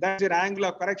 points. So that's your angle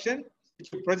of correction, which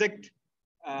you project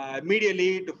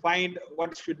medially to find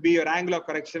what should be your angle of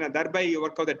correction, and thereby you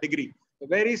work out the degree. A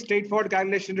very straightforward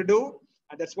calculation to do,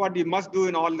 and that's what you must do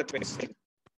in all the patients.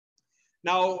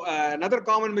 Now, another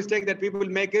common mistake that people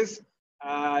make is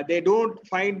they don't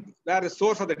find where the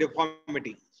source of the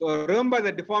deformity. So remember,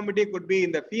 the deformity could be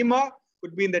in the femur,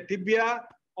 could be in the tibia,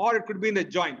 or it could be in the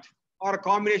joint, or a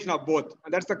combination of both.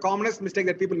 And that's the commonest mistake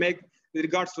that people make with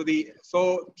regards to the,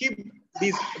 so keep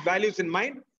these values in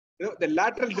mind. The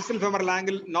lateral distal femoral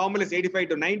angle normal is 85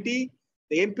 to 90.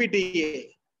 The MPTA,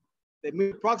 the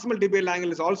proximal tibial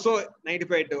angle is also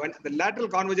 95 to 1. The lateral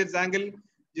convergence angle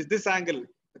is this angle.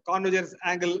 The convergence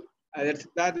angle, that's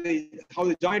how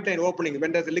the joint line opening.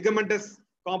 When there's a ligamentous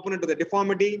component to the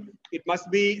deformity, it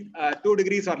must be 2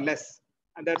 degrees or less.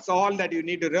 And that's all that you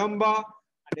need to remember,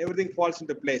 and everything falls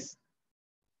into place.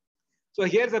 So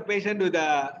here's a patient with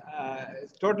a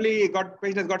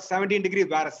patient has got 17-degree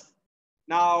varus.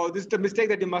 Now, this is the mistake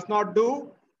that you must not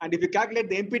do. And if you calculate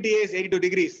the MPTA is 82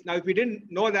 degrees. Now, if you didn't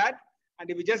know that, and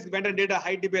if you just went and did a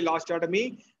high tibial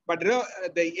osteotomy, but the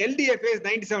LDFA is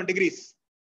 97 degrees.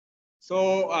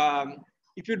 So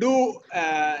if you do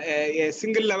a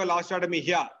single level osteotomy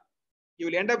here, you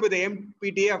will end up with the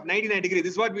MPTA of 99 degrees.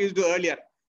 This is what we used to do earlier.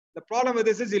 The problem with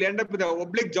this is you'll end up with an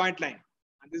oblique joint line.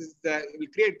 And this is it will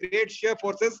create great shear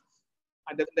forces,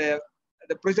 and the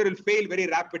procedure will fail very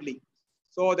rapidly.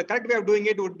 So the correct way of doing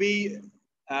it would be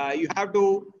you have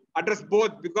to address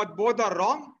both, because both are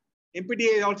wrong.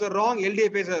 MPTA is also wrong,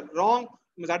 LDFA is wrong.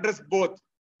 You must address both.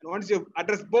 And once you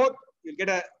address both, you'll get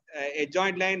a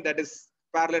joint line that is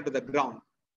parallel to the ground.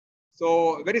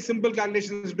 So very simple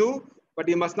calculations to do, but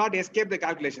you must not escape the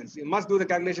calculations. You must do the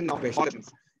calculation of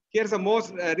patients. Here's the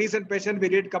most recent patient we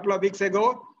did a couple of weeks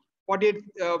ago. 48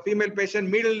 female patient,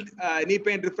 middle knee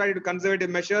pain referred to conservative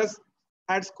measures,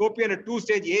 had scopio and a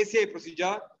 2-stage ACI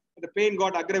procedure. The pain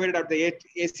got aggravated after the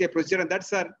ACI procedure, and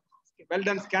that's her well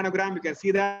done scanogram. You can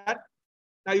see that.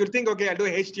 Now you'll think, okay, I'll do a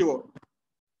H2O.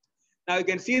 Now you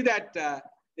can see that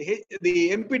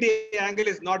the MPT angle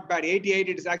is not bad, 88.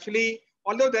 It is actually,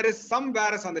 although there is some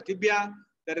varus on the tibia,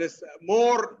 there is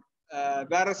more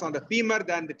varus on the femur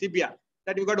than the tibia.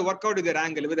 That you've got to work out with your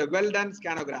angle with a well done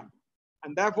scanogram.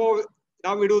 And therefore,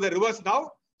 now we do the reverse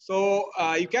now. So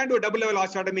you can do a double level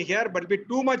osteotomy here, but it'll be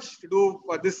too much to do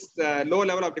for this low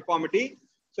level of deformity.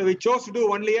 So we chose to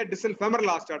do only a distal femoral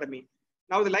osteotomy.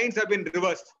 Now the lines have been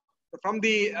reversed. So from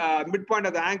the midpoint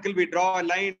of the ankle, we draw a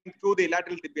line through the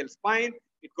lateral tibial spine.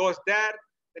 It goes there.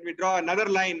 Then we draw another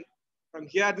line from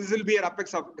here. This will be an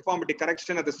apex of deformity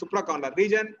correction at the supracondylar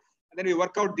region. And then we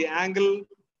work out the angle.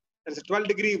 There's a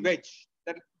 12-degree wedge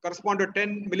that corresponds to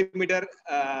 10 millimeter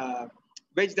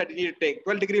wedge that you need to take.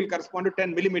 12 degree will correspond to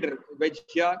 10 millimeter wedge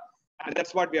here. And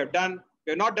that's what we have done.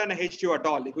 We have not done a H2 at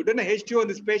all. If we done a H2 in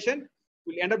this patient,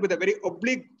 we'll end up with a very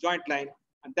oblique joint line.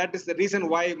 And that is the reason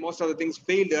why most of the things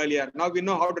failed earlier. Now we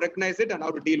know how to recognize it and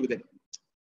how to deal with it.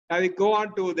 Now we go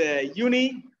on to the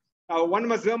uni. Now one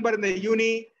must remember in the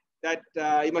uni that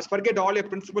you must forget all your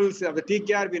principles of the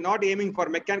TKR. We're not aiming for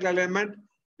mechanical alignment.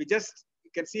 You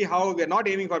can see how we're not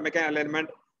aiming for mechanical alignment.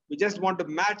 We just want to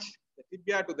match the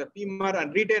tibia to the femur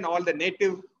and retain all the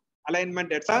native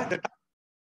alignment, etc.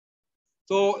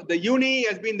 So the uni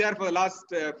has been there for the last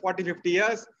 40, 50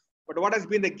 years. But what has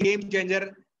been the game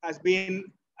changer has been,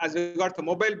 as we got the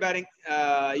mobile bearing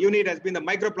unit, has been the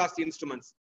microplasty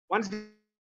instruments. Once we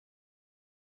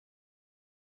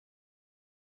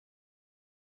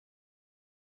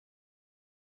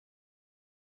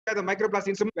have the microplasty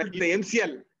instrument, the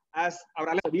MCL as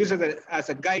our use as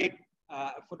a guide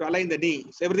to align the knee.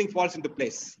 So everything falls into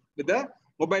place with the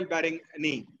mobile bearing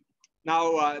knee.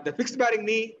 Now the fixed bearing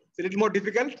knee is a little more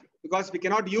difficult because we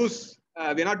cannot use,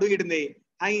 we're not doing it in the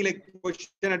hanging leg position,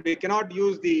 and we cannot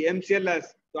use the MCL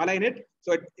as to align it.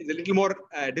 So it is a little more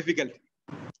difficult.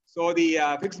 So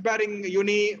the fixed bearing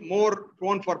uni more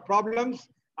prone for problems.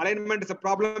 Alignment is a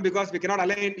problem because we cannot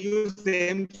use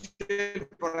the MCL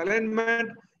for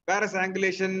alignment. Varus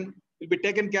angulation will be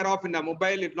taken care of in a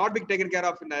mobile. It will not be taken care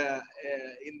of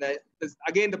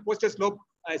again, the posterior slope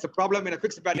is a problem in a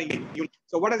fixed bearing unit.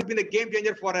 So what has been the game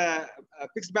changer for a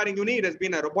fixed bearing unit? It has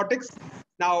been a robotics.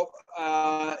 Now,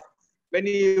 when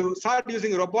you start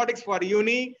using robotics for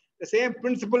uni, the same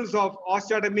principles of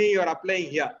osteotomy you are applying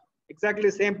here. Exactly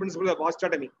the same principles of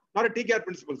osteotomy, not a TKR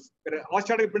principles.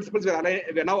 Osteotomy principles we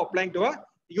are now applying to a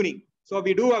uni. So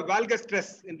we do a valgus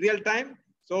stress in real time.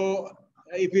 So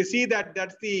if you see that,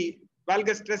 that's the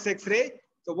valgus stress X-ray.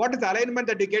 So what is the alignment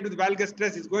that you get with valgus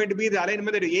stress is going to be the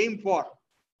alignment that you aim for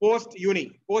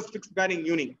post-uni, post-fixed bearing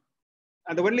uni.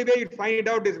 And the only way you find it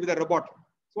out is with a robot.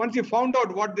 So once you found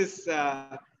out what this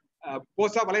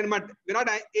post-op alignment, we're not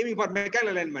aiming for mechanical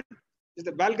alignment. It's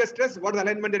the valgus stress, what the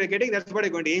alignment that you're getting, that's what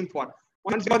you're going to aim for.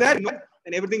 Once you know that,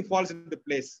 then everything falls into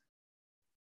place.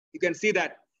 You can see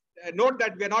that. Note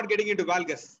that we're not getting into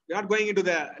valgus. We're not going into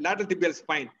the lateral tibial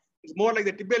spine. It's more like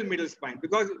the tibial middle spine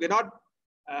because we're not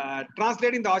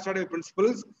translating the osteotomy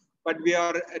principles, but we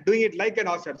are doing it like an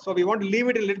osteotomy. So we want to leave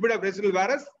it in a little bit of residual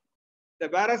varus. The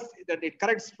varus that it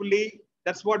corrects fully,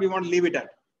 that's what we want to leave it at.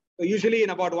 So usually in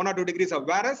about 1 or 2 degrees of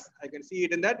varus, I can see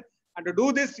it in that. And to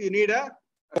do this, you need a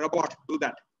robot to do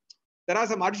that. There are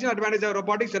some additional advantages of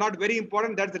robotics. They're not very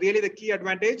important. That's really the key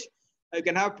advantage. You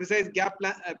can have precise gap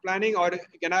planning, or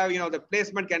you can have, the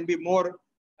placement can be more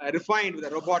refined with a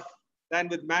robot than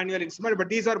with manual instrument. But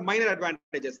these are minor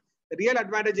advantages. The real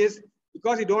advantage is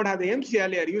because you don't have the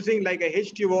MCL, you're using like a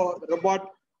H2O robot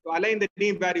to align the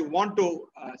knee where you want to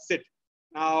sit.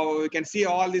 Now you can see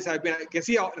all this. You can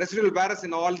see residual varus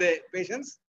in all the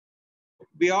patients.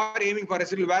 We are aiming for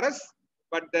residual varus,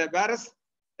 but the varus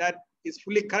that is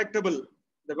fully correctable,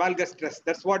 the valgus stress.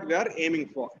 That's what we are aiming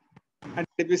for. And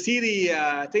if you see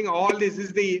the thing, all this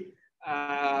is the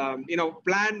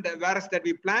planned varus that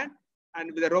we planned,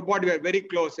 and with the robot we are very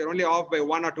close. We're only off by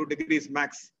 1 or 2 degrees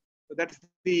max. So that's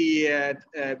the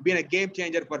been a game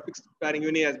changer for fixed bearing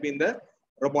uni has been the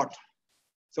robot.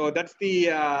 So that's the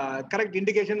correct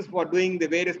indications for doing the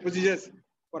various procedures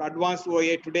for advanced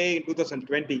OA today in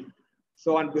 2020.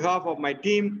 So on behalf of my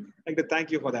team, I'd like to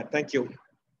thank you for that. Thank you.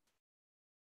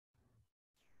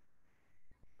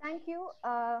 Thank you.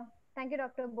 Thank you,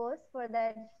 Dr. Bose, for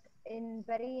that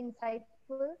very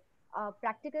insightful,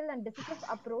 practical and decisive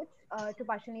approach to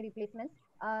partial knee replacements.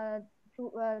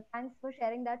 Thanks for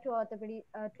sharing that to our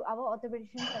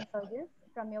orthopedicians and surgeons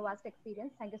from your vast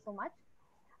experience. Thank you so much.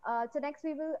 So next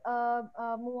we will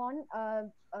move on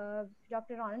to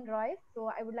Dr. Ronan Roy. So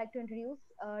I would like to introduce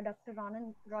Dr.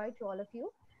 Ronan Roy to all of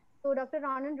you. So Dr.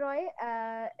 Anand Roy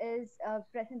is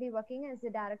presently working as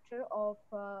the director of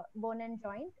Bone and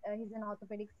Joint. He's an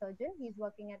orthopedic surgeon. He's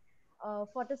working at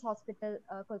Fortis Hospital,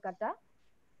 Kolkata.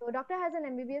 So doctor has an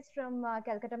MBBS from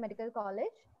Calcutta Medical College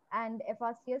and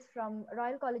FRCS from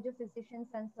Royal College of Physicians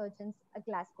and Surgeons,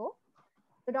 Glasgow.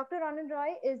 So Dr. Anand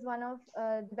Roy is one of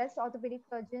the best orthopedic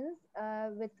surgeons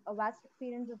with a vast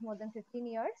experience of more than 15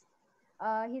 years.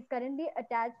 He's currently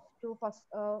attached to,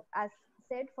 as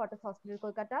said, Fortis Hospital,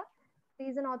 Kolkata. He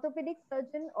is an orthopedic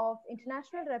surgeon of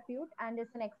international repute and is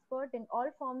an expert in all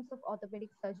forms of orthopedic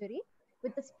surgery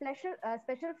with a special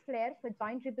flair for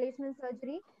joint replacement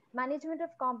surgery, management of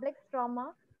complex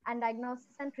trauma, and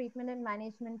diagnosis and treatment and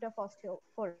management of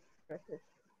osteoporosis.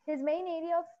 His main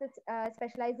area of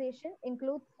specialization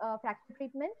includes fracture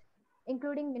treatment,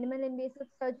 including minimal invasive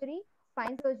surgery,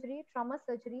 spine surgery, trauma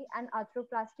surgery, and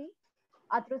arthroplasty,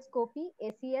 arthroscopy,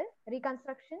 ACL,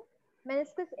 reconstruction,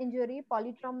 meniscus injury,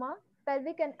 polytrauma,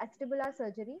 pelvic and acetabular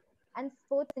surgery, and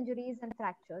sports injuries and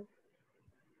fractures,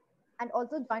 and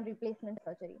also joint replacement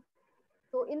surgery.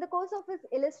 So, in the course of his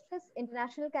illustrious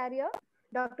international career,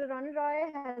 Dr. Ronald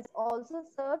Roy has also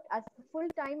served as a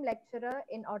full-time lecturer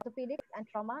in orthopedics and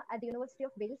trauma at the University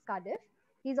of Wales, Cardiff.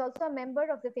 He is also a member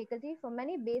of the faculty for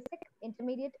many basic,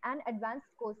 intermediate, and advanced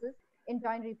courses in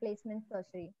joint replacement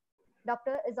surgery.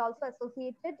 Doctor is also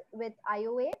associated with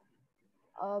IOA,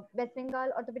 West Bengal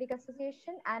Orthopedic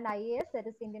Association, and IAS, that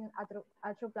is Indian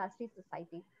Arthroplasty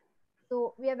Society.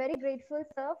 So we are very grateful,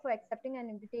 sir, for accepting an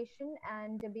invitation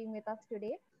and being with us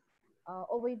today.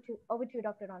 Over to you,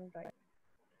 Dr. Anand Roy.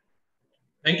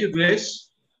 Thank you, Grace.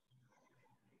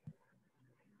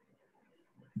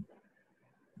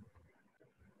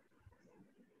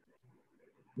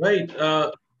 Right.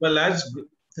 Well, as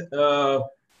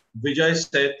Vijay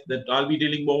said, that I'll be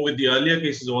dealing more with the earlier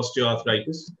cases of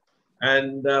osteoarthritis.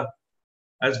 And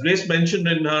as Grace mentioned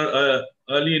in her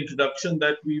early introduction,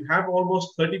 that we have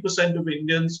almost 30% of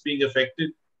Indians being affected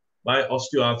by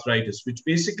osteoarthritis, which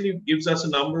basically gives us a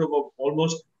number of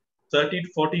almost 30 to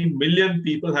 40 million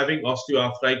people having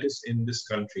osteoarthritis in this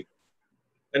country.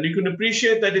 And you can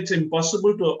appreciate that it's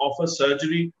impossible to offer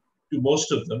surgery to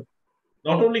most of them.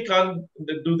 Not only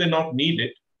do they not need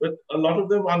it, but a lot of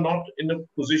them are not in a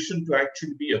position to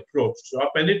actually be approached. So our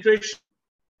penetration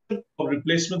of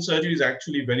replacement surgery is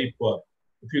actually very poor.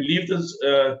 If you leave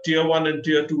the tier 1 and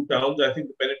tier 2 towns, I think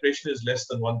the penetration is less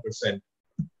than 1%.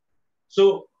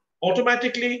 So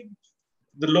automatically,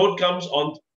 the load comes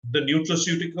on the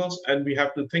nutraceuticals, and we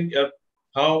have to think of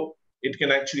how it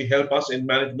can actually help us in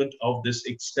management of this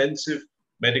extensive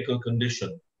medical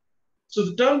condition. So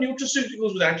the term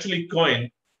nutraceuticals was actually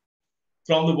coined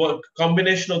from the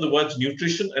combination of the words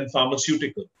nutrition and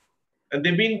pharmaceutical. And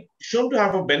they've been shown to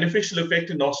have a beneficial effect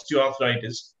in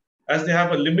osteoarthritis, as they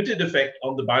have a limited effect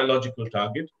on the biological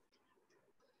target.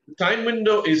 The time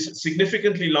window is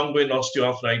significantly longer in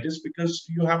osteoarthritis because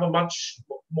you have a much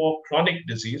more chronic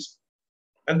disease,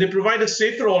 and they provide a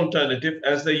safer alternative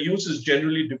as their use is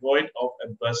generally devoid of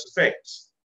adverse effects.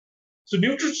 So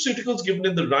nutraceuticals given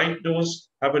in the right dose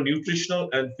have a nutritional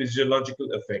and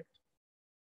physiological effect.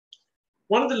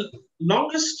 One of the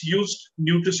longest used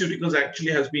nutraceuticals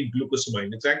actually has been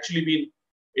glucosamine. It's actually been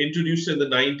introduced in the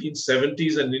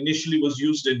 1970s and initially was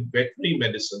used in veterinary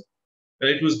medicine. And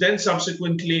it was then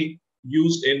subsequently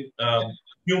used in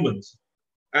humans.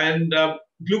 And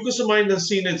glucosamine has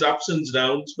seen its ups and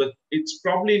downs, but it's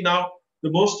probably now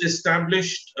the most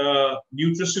established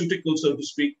nutraceutical, so to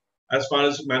speak, as far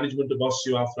as management of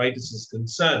osteoarthritis is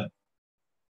concerned.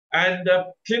 And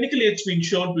clinically, it's been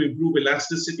shown to improve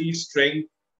elasticity, strength,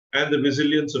 and the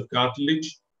resilience of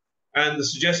cartilage. And the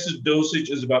suggested dosage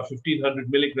is about 1,500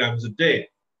 milligrams a day.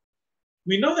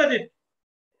 We know that it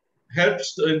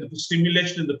helps in the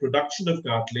stimulation in the production of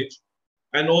cartilage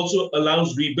and also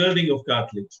allows rebuilding of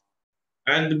cartilage.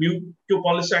 And the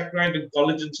mucopolysaccharide and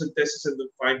collagen synthesis in the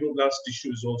fibroblast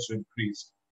tissue is also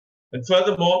increased. And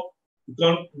furthermore,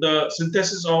 the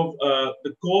synthesis of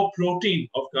the core protein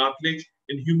of cartilage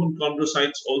in human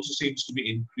chondrocytes also seems to be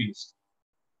increased.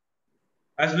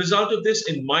 As a result of this,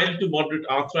 in mild to moderate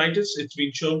arthritis, it's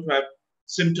been shown to have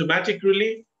symptomatic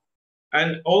relief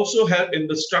and also help in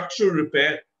the structural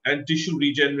repair and tissue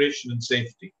regeneration and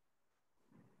safety.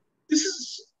 This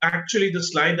is actually the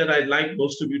slide that I'd like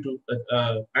most of you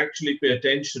to actually pay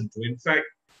attention to. In fact,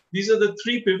 these are the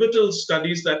 3 pivotal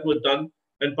studies that were done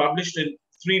and published in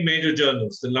 3 major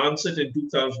journals: the Lancet in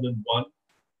 2001,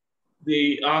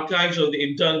 the Archives of the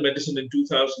Internal Medicine in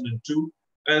 2002,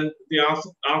 and the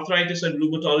Arthritis and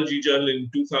Rheumatology Journal in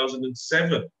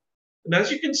 2007. And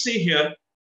as you can see here,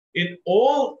 in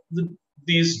all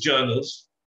these journals,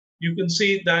 you can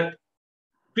see that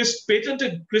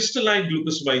patented crystalline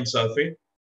glucosamine sulfate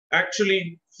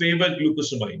actually favored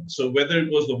glucosamine. So whether it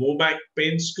was the WOMAC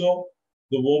pain score,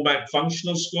 the WOMAC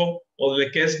functional score, or the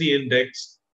Lekesny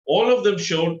index, all of them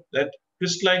showed that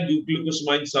crystalline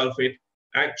glucosamine sulfate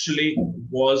actually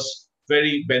was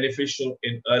very beneficial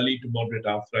in early to moderate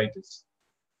arthritis.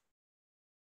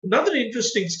 Another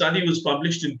interesting study was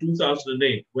published in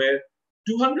 2008, where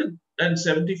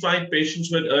 275 patients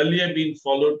who had earlier been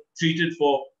treated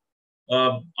for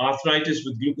arthritis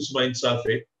with glucosamine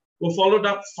sulfate were followed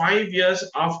up 5 years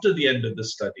after the end of the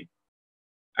study.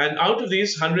 And out of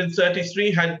these,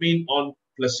 133 had been on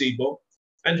placebo,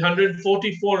 and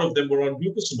 144 of them were on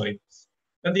glucosamine.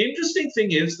 And the interesting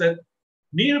thing is that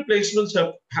knee replacements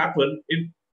have happened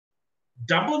in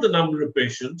double the number of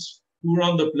patients who were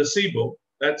on the placebo,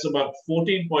 that's about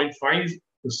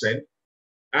 14.5%,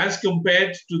 as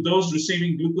compared to those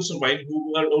receiving glucosamine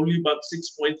who were only about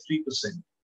 6.3%.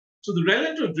 So the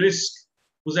relative risk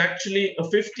was actually a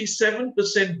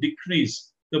 57%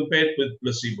 decrease compared with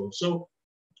placebo. So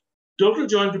total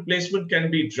joint replacement can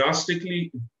be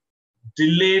drastically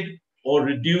delayed or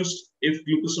reduced if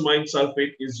glucosamine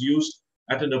sulfate is used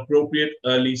at an appropriate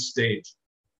early stage.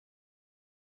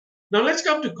 Now let's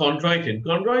come to chondroitin.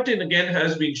 Chondroitin again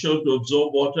has been shown to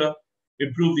absorb water,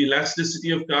 improve the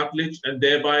elasticity of cartilage, and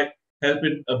thereby help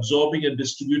in absorbing and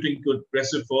distributing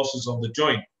compressive forces on the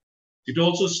joint. It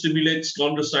also stimulates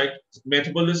chondrocyte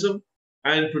metabolism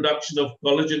and production of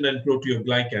collagen and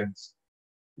proteoglycans.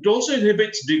 It also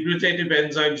inhibits degradative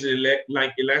enzymes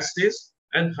like elastase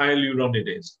and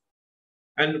hyaluronidase.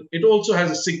 And it also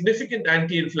has a significant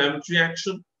anti-inflammatory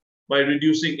action by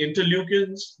reducing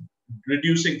interleukins,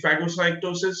 reducing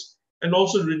phagocytosis, and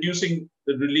also reducing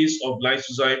the release of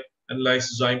lysozyme and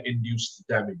lysozyme-induced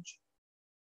damage.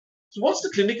 So what's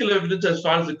the clinical evidence as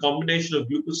far as the combination of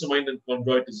glucosamine and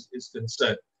chondroitin is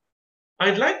concerned?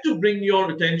 I'd like to bring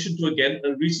your attention to, again,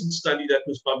 a recent study that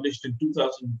was published in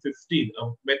 2015,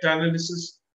 a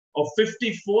meta-analysis of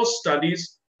 54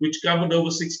 studies which covered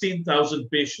over 16,000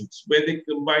 patients, where they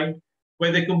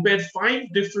compared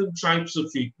 5 different types of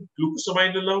treatment: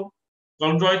 glucosamine alone,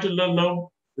 chondroitin alone,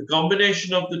 the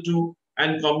combination of the two,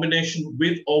 and combination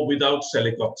with or without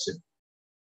celecoxib.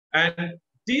 And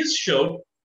these showed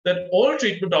that all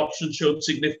treatment options showed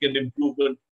significant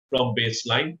improvement from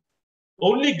baseline.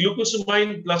 Only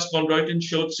glucosamine plus chondroitin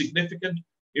showed significant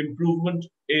improvement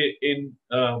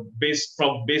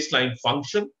from baseline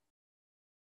function.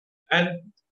 And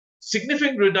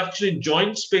significant reduction in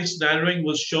joint space narrowing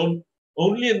was shown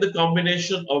only in the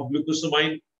combination of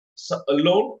glucosamine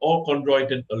alone or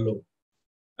chondroitin alone.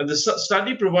 And the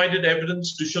study provided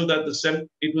evidence to show that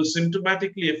it was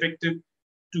symptomatically effective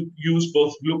to use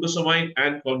both glucosamine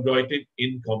and chondroitin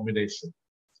in combination.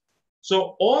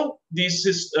 So all these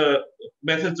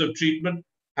methods of treatment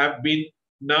have been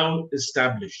now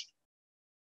established.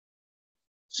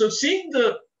 So seeing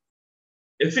the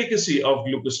efficacy of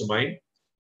glucosamine,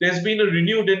 there's been a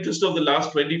renewed interest over the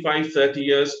last 25, 30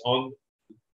 years on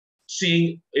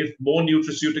seeing if more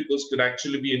nutraceuticals could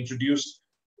actually be introduced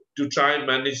to try and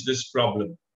manage this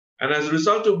problem. And as a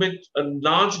result of it, a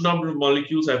large number of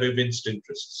molecules have evinced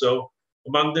interest. So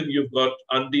among them, you've got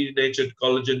undenatured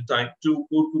collagen type 2,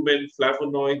 curcumin,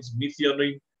 flavonoids,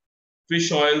 methionine,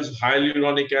 fish oils,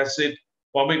 hyaluronic acid,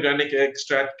 pomegranate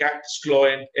extract, cactus claw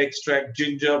extract,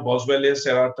 ginger, boswellia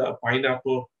serrata,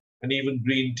 pineapple, and even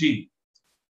green tea.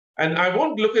 And I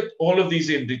won't look at all of these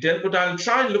in detail, but I'll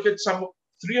try and look at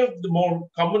 3 of the more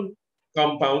common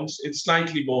compounds in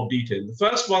slightly more detail. The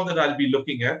first one that I'll be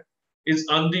looking at is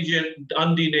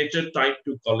undenatured type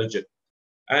 2 collagen.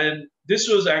 And this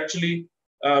was actually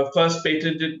first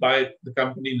patented by the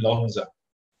company Lonza.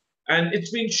 And it's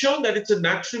been shown that it's a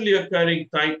naturally occurring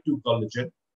type 2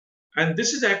 collagen. And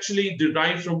this is actually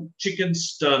derived from chicken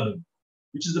sternum,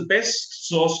 which is the best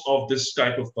source of this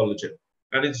type of collagen.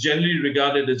 And it's generally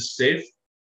regarded as safe.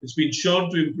 It's been shown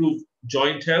to improve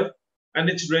joint health, and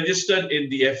it's registered in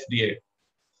the FDA.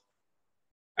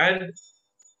 And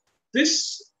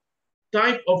this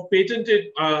type of patented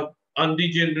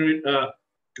undenatured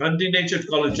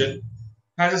collagen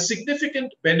has a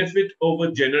significant benefit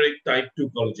over generic type 2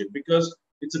 collagen because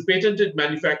it's a patented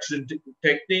manufacturing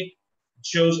technique. It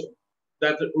shows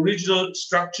that the original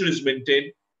structure is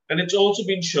maintained, and it's also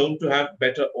been shown to have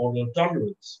better oral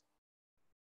tolerance.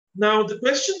 Now, the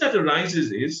question that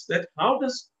arises is that how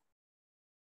does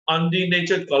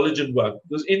undenatured collagen work?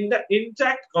 Because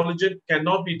intact collagen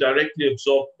cannot be directly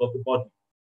absorbed by the body.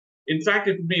 In fact,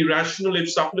 it would be irrational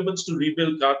if supplements to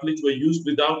rebuild cartilage were used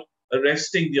without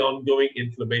arresting the ongoing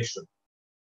inflammation.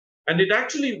 And it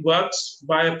actually works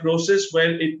by a process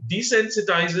where it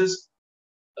desensitizes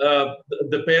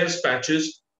the Peyer's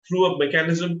patches through a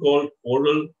mechanism called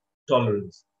oral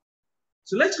tolerance.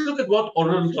 So let's look at what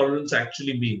oral tolerance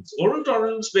actually means. Oral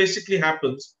tolerance basically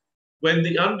happens when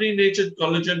the undenatured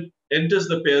collagen enters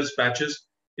the Peyer's patches.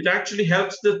 It actually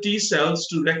helps the T cells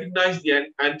to recognize the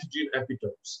antigen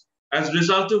epitopes, as a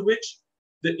result of which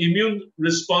the immune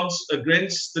response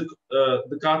against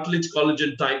the cartilage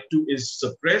collagen type 2 is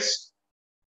suppressed.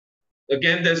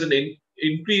 Again, there's an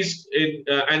increase in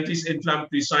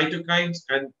anti-inflammatory cytokines,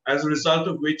 and as a result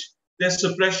of which, there's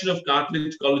suppression of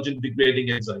cartilage collagen degrading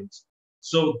enzymes.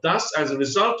 So thus, as a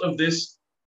result of this,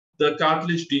 the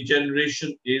cartilage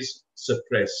degeneration is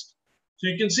suppressed. So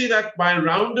you can see that by a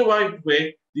roundabout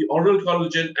way, the oral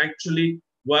collagen actually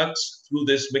works through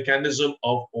this mechanism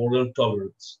of oral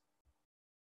tolerance.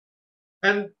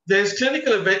 And there's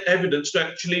clinical evidence to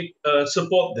actually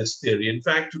support this theory. In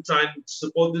fact, to try and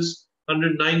support this,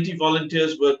 190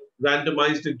 volunteers were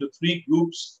randomized into 3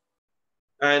 groups.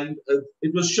 And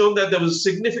it was shown that there was a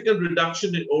significant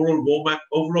reduction in overall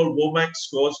WOMAC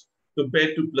scores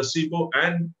compared to placebo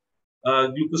and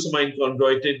glucosamine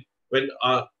chondroitin when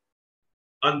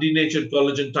undenatured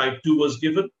collagen type 2 was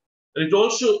given. And it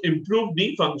also improved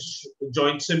knee function,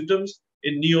 joint symptoms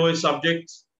in knee OA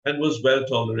subjects and was well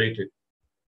tolerated.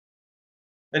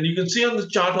 And you can see on the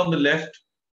chart on the left,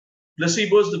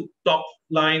 placebo is the top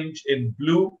line in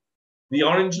blue. The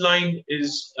orange line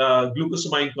is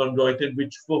glucosamine chondroitin,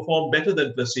 which performed better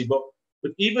than placebo,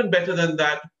 but even better than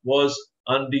that was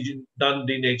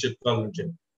undenatured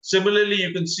collagen. Similarly,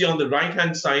 you can see on the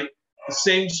right-hand side, the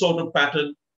same sort of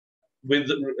pattern with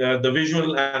the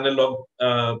visual analog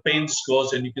pain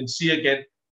scores, and you can see again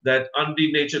that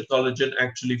undenatured collagen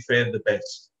actually fared the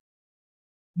best.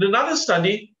 In another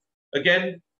study,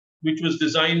 again, which was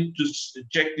designed to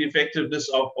check the effectiveness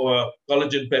of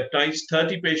collagen peptides,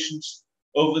 30 patients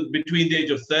between the age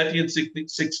of 30 and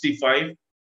 65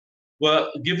 were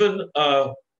given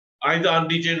either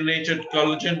undenatured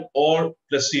collagen or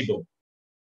placebo.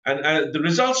 And the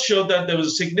results showed that there was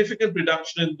a significant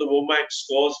reduction in the WOMAC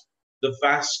scores, the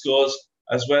FAST scores,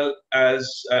 as well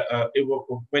as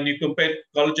when you compare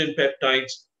collagen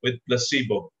peptides with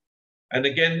placebo. And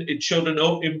again, it showed an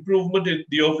improvement in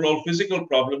the overall physical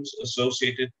problems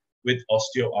associated with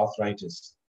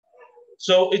osteoarthritis.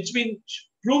 So it's been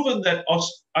proven that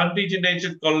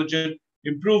undenatured collagen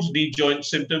improves knee joint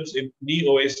symptoms in knee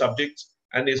OA subjects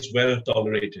and is well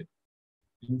tolerated.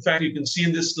 In fact, you can see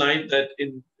in this slide that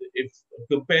if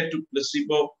compared to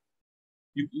placebo,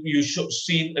 you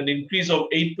seen an increase of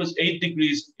 8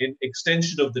 degrees in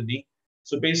extension of the knee.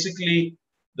 So basically,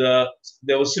 there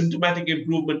was symptomatic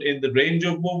improvement in the range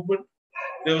of movement.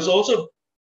 There was also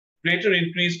greater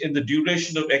increase in the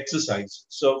duration of exercise.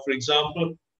 So for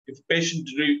example, if a patient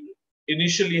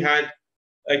initially had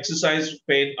exercise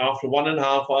pain after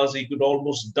 1.5 hours, he could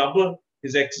almost double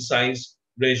his exercise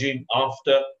regime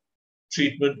after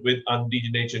treatment with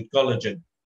undenatured collagen.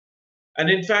 And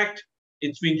in fact,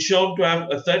 it's been shown to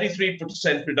have a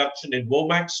 33% reduction in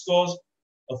WOMAC scores,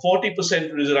 a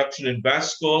 40% reduction in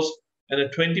VAS scores, and a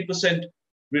 20%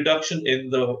 reduction in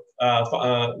the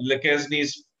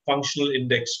Lekesny's functional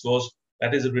index scores.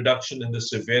 That is a reduction in the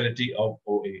severity of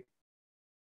OA.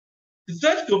 The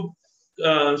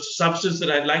third substance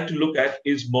that I'd like to look at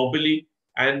is Mobili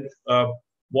and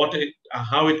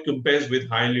how it compares with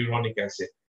hyaluronic acid.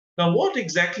 Now, what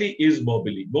exactly is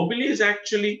Mobili? Mobili is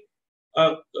actually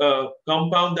a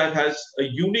compound that has a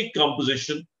unique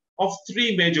composition of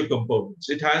 3 major components.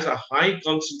 It has a high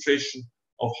concentration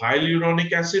of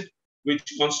hyaluronic acid, which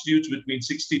constitutes between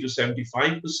 60 to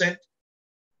 75%,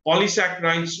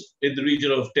 polysaccharides in the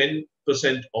region of 10%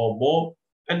 or more,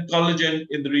 and collagen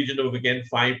in the region of, again,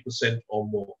 5% or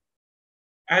more.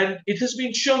 And it has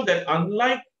been shown that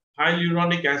unlike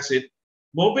hyaluronic acid,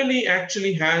 Mobili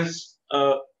actually has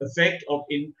an effect of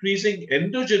increasing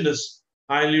endogenous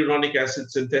hyaluronic acid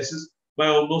synthesis by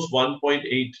almost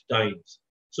 1.8 times.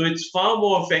 So it's far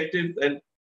more effective than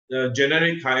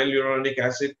generic hyaluronic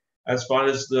acid as far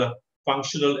as the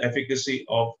functional efficacy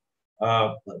of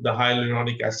the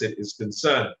hyaluronic acid is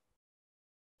concerned.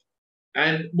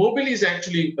 And Mobili is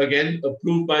actually, again,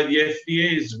 approved by the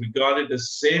FDA, is regarded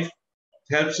as safe,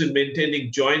 helps in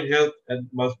maintaining joint health and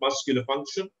muscular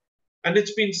function. And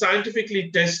it's been scientifically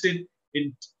tested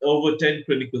in over 10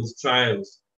 clinical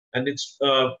trials. And it's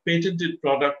a patented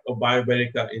product of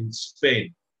Biomerica in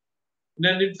Spain.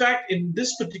 And in fact, in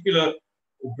this particular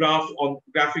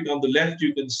graphic on the left,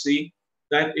 you can see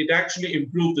that it actually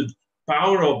improved the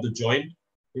power of the joint.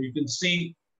 And you can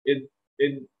see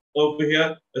over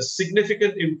here a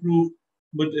significant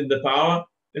improvement in the power.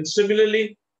 And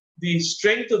similarly, the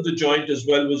strength of the joint as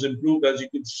well was improved, as you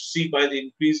could see by the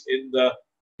increase in the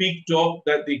peak torque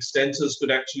that the extensors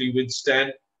could actually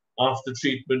withstand after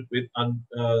treatment with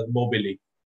Mobili.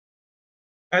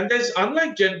 And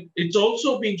it's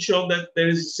also been shown that there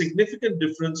is a significant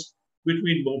difference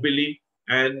between Mobili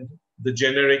and the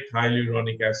generic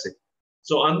hyaluronic acid.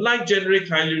 So unlike generic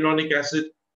hyaluronic acid,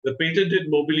 the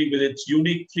patented Mobili with its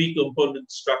unique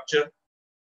 3-component structure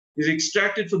is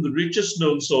extracted from the richest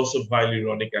known source of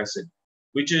hyaluronic acid,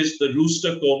 which is the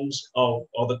rooster combs or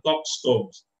the cox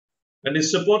combs, and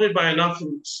is supported by enough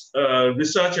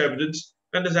research evidence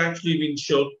and has actually been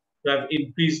shown to have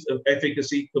increased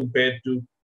efficacy compared to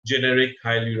generic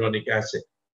hyaluronic acid.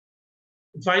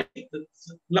 And finally,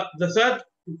 the third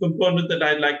component that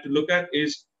I'd like to look at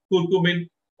is curcumin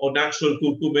or natural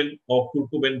curcumin or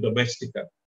curcumin domestica.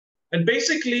 And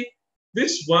basically,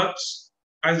 this works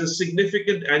as a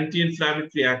significant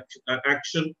anti-inflammatory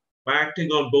action by acting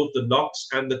on both the LOX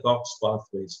and the COX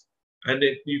pathways. And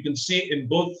you can see in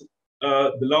both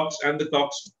the LOX and the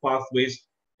COX pathways,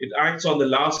 it acts on the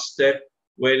last step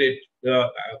where it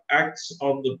acts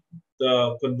on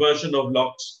the conversion of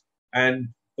LOX and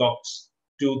COX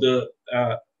to the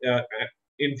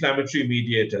inflammatory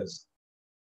mediators.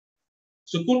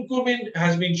 So curcumin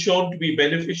has been shown to be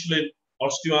beneficial in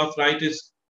osteoarthritis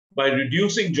by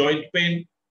reducing joint pain,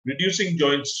 reducing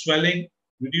joint swelling,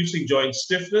 reducing joint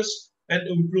stiffness, and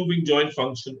improving joint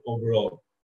function overall.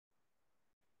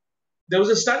 There was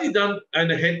a study done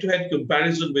and a head-to-head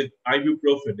comparison with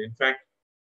ibuprofen. In fact,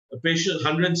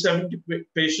 170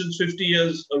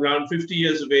 patients, around 50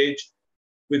 years of age,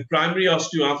 with primary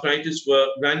osteoarthritis were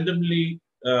randomly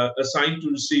assigned to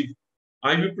receive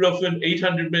ibuprofen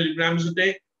 800 milligrams a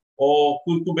day or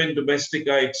curcumin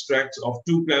domestica extracts of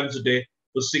 2 grams a day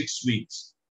for 6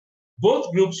 weeks.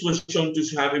 Both groups were shown to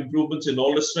have improvements in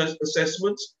all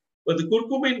assessments, but the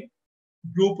curcumin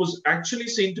group was actually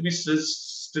seen to be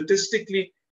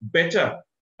statistically better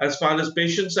as far as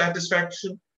patient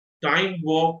satisfaction, timed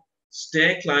walk,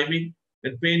 stair climbing,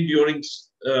 and pain during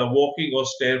walking or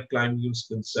stair climbing is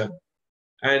concerned.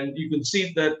 And you can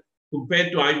see that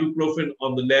compared to ibuprofen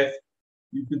on the left,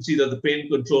 you can see that the pain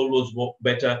control was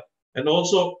better. And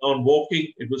also on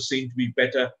walking, it was seen to be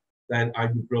better than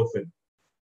ibuprofen.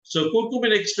 So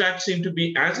curcumin extracts seem to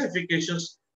be as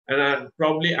efficacious and are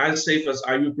probably as safe as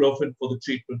ibuprofen for the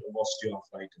treatment of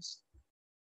osteoarthritis.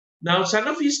 Now,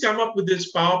 Sanofi's come up with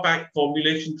this power pack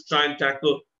formulation to try and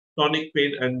tackle chronic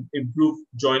pain and improve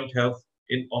joint health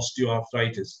in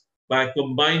osteoarthritis by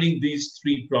combining these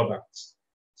 3 products.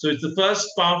 So it's the first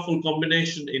powerful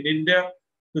combination in India,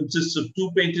 consists of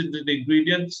 2 patented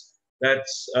ingredients.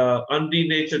 That's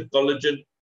undenatured collagen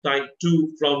type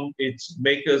 2 from its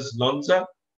makers Lonza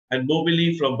and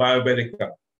Mobili from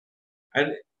Bioberica.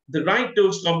 And the right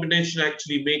dose combination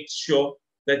actually makes sure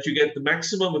that you get the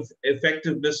maximum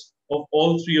effectiveness of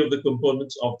all 3 of the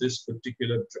components of this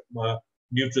particular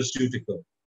nutraceutical.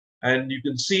 And you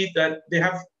can see that they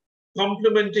have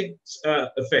complementing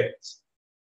effects.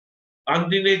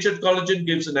 Undenatured collagen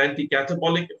gives an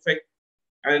anti-catabolic effect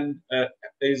and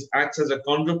acts as a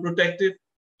chondroprotective.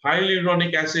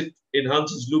 Hyaluronic acid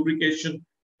enhances lubrication,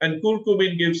 and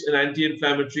curcumin gives an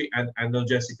anti-inflammatory and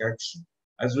analgesic action,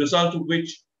 as a result of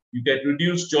which you get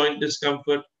reduced joint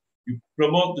discomfort, you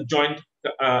promote the joint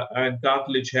and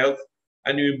cartilage health,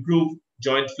 and you improve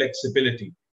joint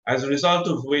flexibility, as a result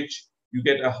of which you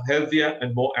get a healthier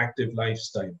and more active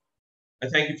lifestyle. I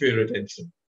thank you for your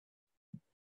attention.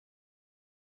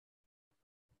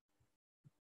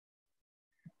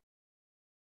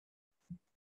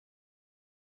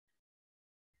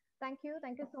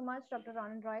 Thank you so much, Dr.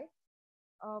 Anand Roy,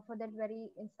 for that very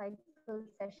insightful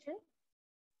session.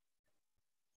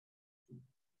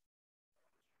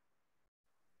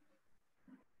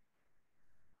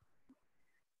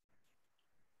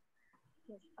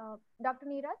 Yes, Dr.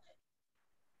 Neeraj?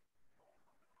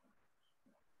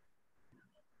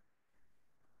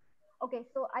 Okay,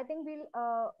 so I think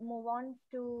we'll move on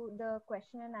to the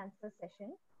question and answer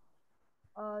session.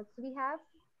 So we have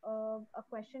a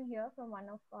question here from one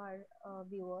of our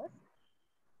viewers.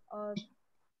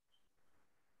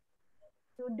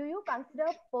 So do you consider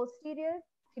posterior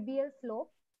tibial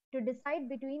slope to decide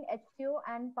between HCO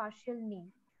and partial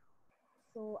knee?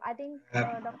 So I think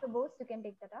Dr. Bose, you can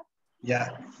take that up.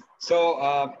 Yeah.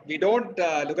 So we don't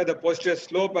look at the posterior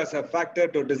slope as a factor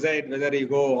to decide whether you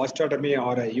go osteotomy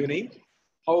or a uni.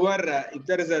 However, if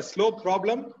there is a slope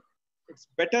problem, it's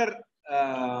better,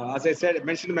 as I said,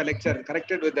 mentioned in my lecture,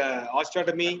 corrected with the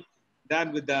osteotomy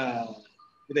than with the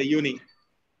uni.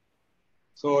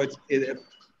 So it's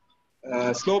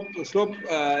slope.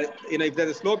 If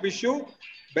there's a slope issue,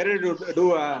 better to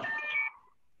do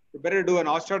an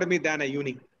osteotomy than a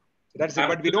uni. So that's it.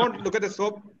 But we don't look at the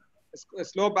slope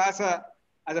as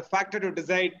a factor to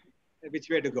decide which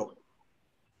way to go.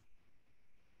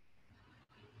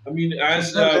 I mean,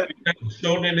 as we have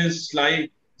shown in his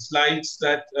slides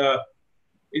that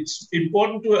it's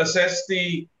important to assess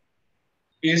the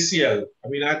ACL. I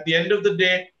mean, at the end of the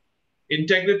day,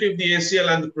 integrity of the ACL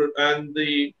and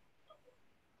the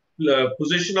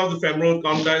position of the femoral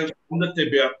condyle on the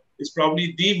tibia is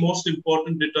probably the most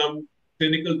important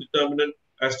clinical determinant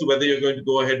as to whether you're going to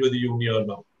go ahead with the uni or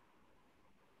not.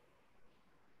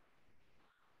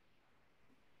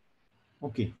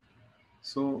 Okay.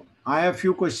 So I have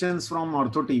few questions from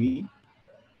Ortho TV.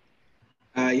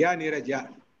 Yeah, Neeraj, yeah.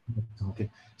 Okay.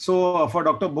 So for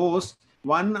Dr. Bose,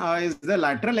 one is the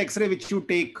lateral X-ray which you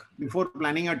take before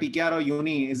planning a TKR or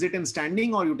uni. Is it in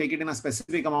standing or you take it in a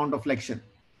specific amount of flexion?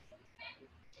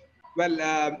 Well,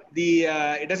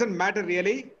 it doesn't matter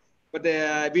really, but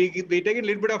we take a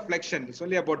little bit of flexion. It's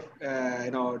only about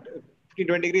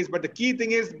 15-20 degrees. But the key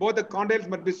thing is both the condyles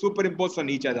must be superimposed on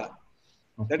each other.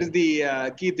 Okay. That is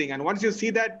the key thing. And once you see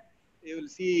that, you will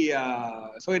see.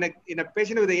 So in a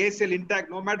patient with the ACL intact,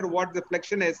 no matter what the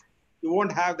flexion is, you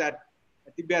won't have that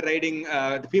tibia riding,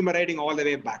 the femur riding all the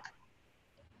way back.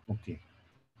 Okay.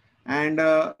 And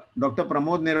Dr.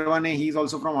 Pramod Nirvane, he's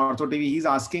also from Ortho TV. He's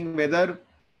asking whether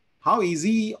how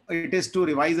easy it is to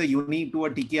revise a uni to a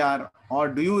TKR, or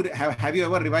do you have you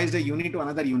ever revised a uni to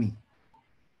another uni?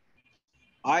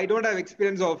 I don't have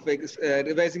experience of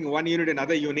revising one unit to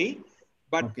another uni,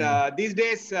 but okay. These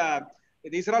days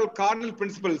these are all cardinal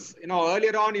principles.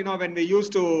 Earlier on, when we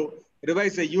used to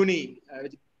revise a uni,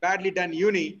 badly done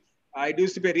uni, it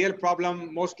used to be a real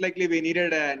problem. Most likely, we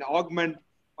needed an augment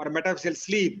or a metaphyseal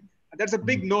sleeve. And that's a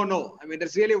big no-no. I mean,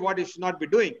 that's really what you should not be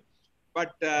doing.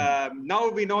 But now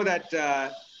we know that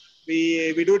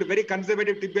we do a very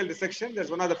conservative tibial dissection. That's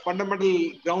one of the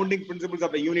fundamental grounding principles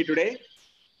of a uni today.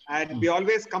 And we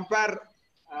always compare.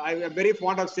 I'm very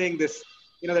fond of saying this.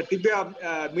 The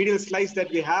tibia medial slice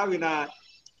that we have in a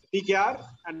TKR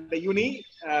and the uni,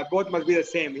 both must be the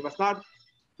same. You must not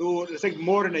do dissect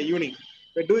more in a uni.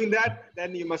 If you're doing that,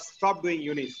 then you must stop doing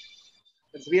unis.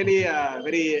 It's really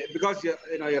because your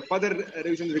further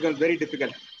revision becomes very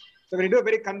difficult. So when you do a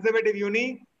very conservative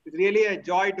uni, it's really a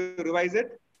joy to revise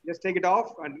it. Just take it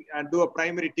off and do a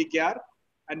primary TKR.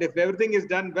 And if everything is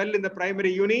done well in the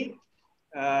primary uni,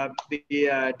 the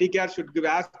TKR should give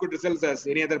as good results as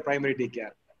any other primary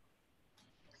TKR.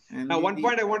 And now, one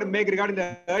point I want to make regarding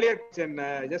the earlier question,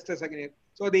 just a second here.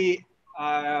 So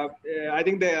I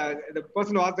think the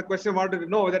person who asked the question wanted to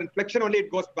know that in flexion only it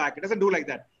goes back. It doesn't do like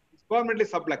that. It's permanently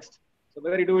subluxed. So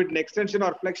whether you do it in extension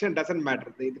or flexion doesn't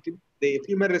matter. The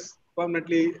femur is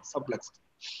permanently subluxed.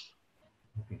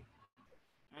 Okay.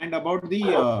 And about the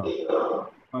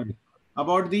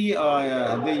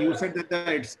you said that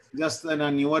it's just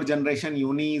a newer generation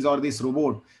unis or this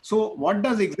robot. So what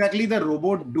does exactly the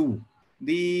robot do?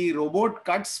 The robot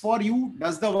cuts for you,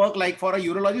 does the work like for a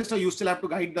urologist, or you still have to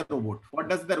guide the robot? What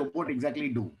does the robot exactly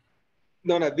do?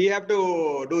 No, we have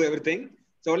to do everything.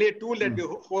 It's only a tool that we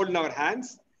hold in our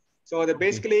hands. So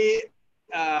basically,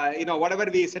 whatever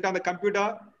we set on the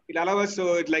computer, it allows us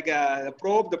to, it's like a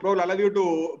probe. The probe will allow you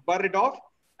to burn it off.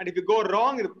 And if you go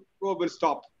wrong, the probe will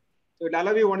stop. So it will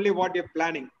allow you only what you're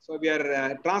planning. So we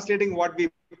are translating what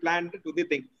we planned to the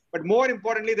thing. But more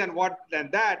importantly than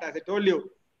that, as I told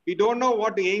you, we don't know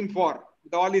what to aim for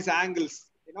with all these angles.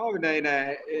 In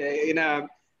a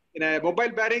mobile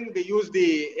bearing, we use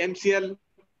the MCL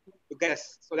to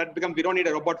guess. So that becomes, we don't need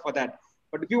a robot for that.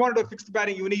 But if you want to do a fixed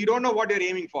bearing uni, you don't know what you're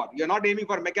aiming for. You're not aiming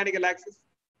for mechanical axis.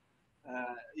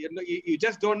 You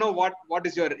just don't know what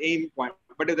is your aim point.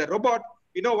 But with a robot,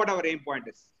 we know what our aim point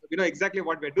is. So we know exactly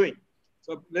what we're doing.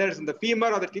 So whether it's in the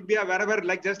femur or the tibia, wherever,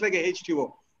 just like a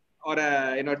H2O or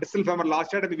a distal femoral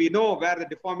osteotomy, we know where the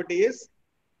deformity is.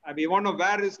 We want to know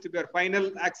where is to be our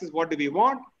final axis. What do we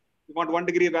want? We want 1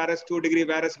 degree varus, 2 degree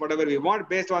varus, whatever we want,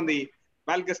 based on the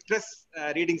valgus stress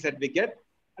readings that we get,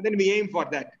 and then we aim for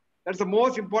that. That's the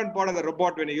most important part of the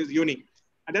robot when you use uni,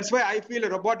 and that's why I feel a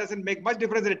robot doesn't make much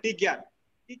difference in a TKR.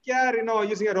 TKR,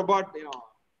 using a robot,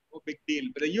 no big deal.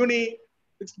 But the uni,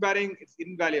 fixed bearing, it's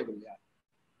invaluable. Yeah.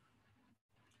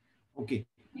 Okay.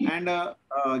 And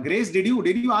Grace, did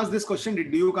you ask this question?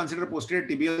 Did you consider posterior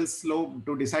tibial slope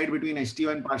to decide between STO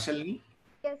and partial knee?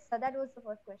 Yes, sir, that was the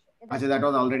first question. Achha, that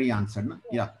was already answered. No?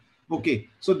 Yeah. Okay.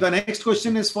 So the next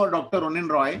question is for Dr. Ronin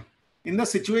Roy. In the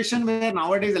situation where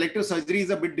nowadays elective surgery is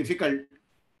a bit difficult,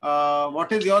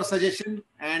 what is your suggestion?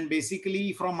 And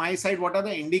basically from my side, what are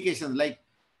the indications? Like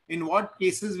in what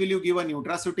cases will you give a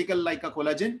nutraceutical like a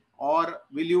collagen, or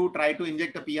will you try to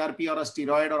inject a PRP or a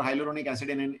steroid or hyaluronic acid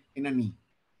in a knee?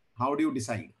 How do you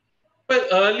decide? Well,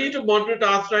 early to moderate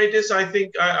arthritis, I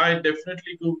think I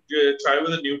definitely could try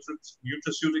with a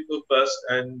nutraceutical first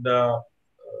and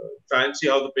try and see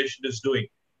how the patient is doing.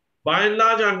 By and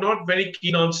large, I'm not very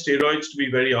keen on steroids, to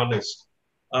be very honest.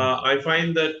 I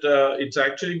find that it's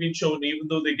actually been shown, even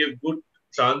though they give good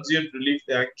transient relief,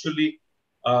 they actually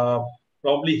uh,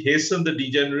 probably hasten the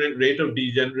rate of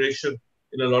degeneration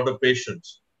in a lot of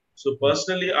patients. So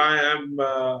personally, I am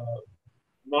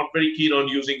not very keen on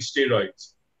using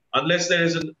steroids, unless there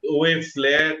is an OA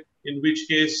flare, in which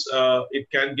case it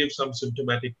can give some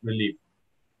symptomatic relief.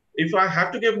 If I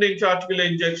have to give an intra-articular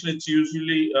injection, it's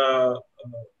usually a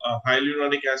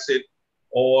hyaluronic acid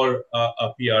or a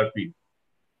PRP.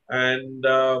 And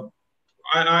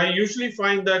I usually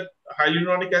find that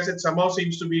hyaluronic acid somehow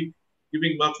seems to be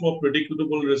giving much more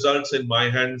predictable results in my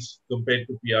hands compared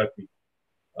to PRP.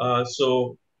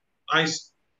 So I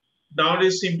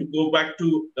nowadays seem to go back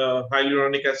to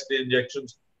hyaluronic acid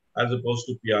injections as opposed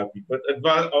to PRP.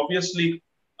 But obviously,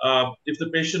 if the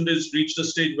patient has reached a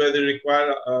stage where they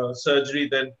require surgery,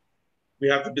 then we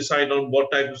have to decide on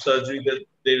what type of surgery that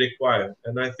they require.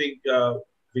 And I think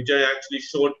Vijay actually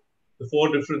showed the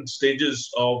 4 different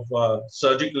stages of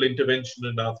surgical intervention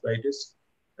in arthritis.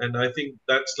 And I think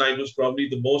that slide was probably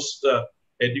the most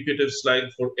educative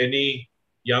slide for any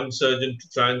young surgeon to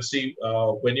try and see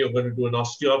when you're going to do an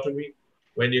osteotomy,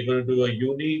 when you're going to do a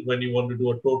uni, when you want to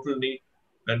do a total knee,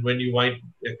 and when you might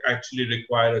actually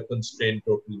require a constrained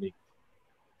total knee.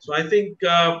 So I think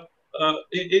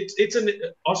it's an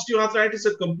osteoarthritis is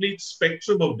a complete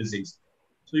spectrum of disease.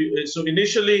 So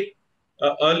initially,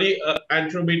 early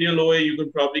anteromedial OA, you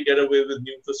can probably get away with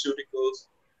nutraceuticals.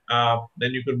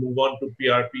 Then you can move on to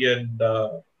PRP and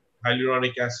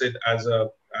hyaluronic acid as a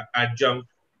adjunct,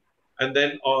 and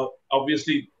then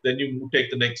obviously then you take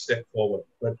the next step forward.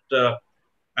 But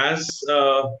as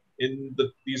in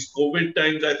these COVID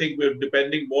times, I think we're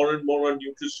depending more and more on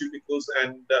nutraceuticals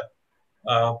and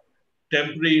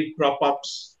temporary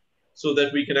prop-ups so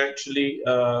that we can actually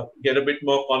get a bit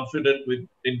more confident with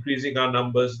increasing our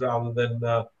numbers rather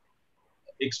than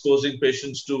exposing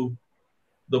patients to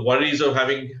the worries of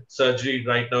having surgery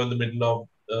right now in the middle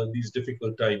of these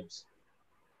difficult times.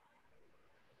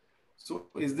 So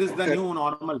is this the new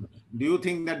normal? Do you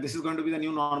think that this is going to be the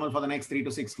new normal for the next 3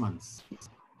 to 6 months?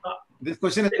 This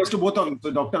question is to both of you. So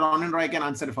Dr. Anand Roy can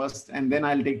answer first, and then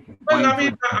I'll take. Well, I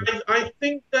mean, I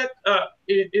think that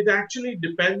it actually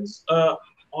depends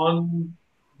on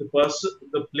the person,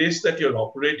 the place that you're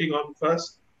operating on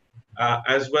first,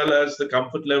 as well as the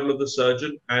comfort level of the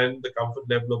surgeon and the comfort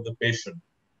level of the patient.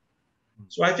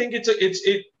 So I think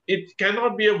it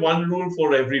cannot be a one rule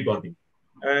for everybody,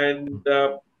 and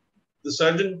the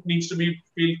surgeon needs to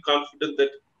feel confident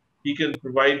that he can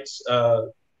provide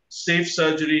safe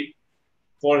surgery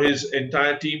for his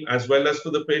entire team as well as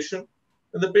for the patient.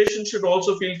 And the patient should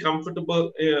also feel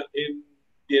comfortable in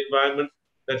the environment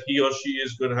that he or she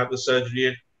is going to have the surgery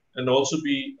in, and also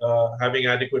be having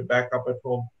adequate backup at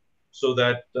home so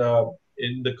that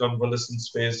in the convalescence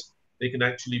phase, they can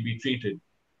actually be treated.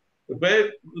 But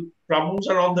where problems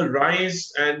are on the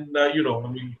rise and, I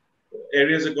mean,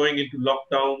 areas are going into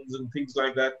lockdowns and things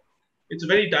like that, it's a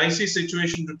very dicey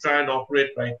situation to try and operate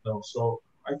right now. So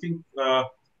I think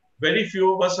very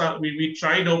few of us we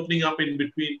tried opening up in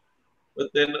between, but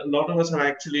then a lot of us have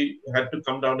actually had to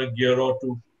come down a gear or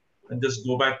two and just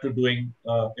go back to doing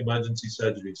emergency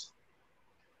surgeries.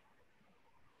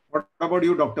 What about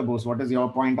you, Dr. Bose? What is your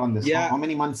point on this? Yeah. How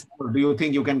many months do you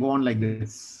think you can go on like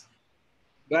this?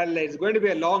 Well, it's going to be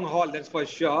a long haul, that's for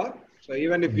sure. So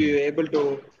even if you're able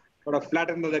to sort of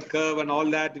flatten the curve and all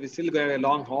that, we're still going to have a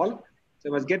long haul. So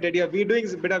you must get ready. We're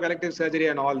doing a bit of elective surgery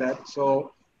and all that.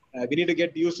 So we need to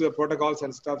get used to the protocols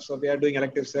and stuff. So we are doing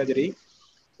elective surgery.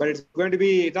 But it's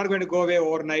not going to go away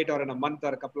overnight or in a month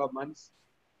or a couple of months.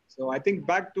 So I think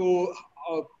back to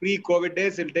pre-COVID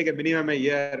days, it'll take a minimum a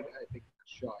year, I think.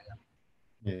 Sure,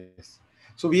 yeah. Yes.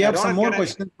 So we have Ronan, some more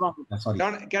questions from. Sorry.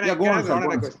 Ronan, can Yeah, I go on, ask sir, Ronan go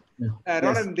a on. question? Yes.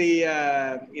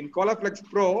 Ronan, in Colaflex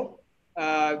Pro,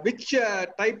 which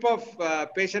type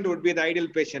of patient would be the ideal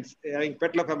patients? Having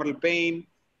patellofemoral pain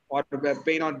or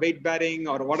pain on weight bearing,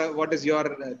 or what is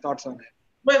your thoughts on it?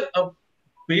 Well,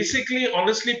 basically,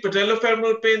 honestly,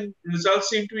 patellofemoral pain results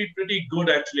seem to be pretty good,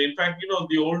 actually. In fact,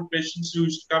 the old patients who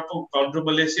used to come from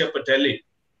chondromalacia patelli,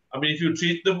 I mean, if you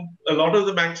treat them, a lot of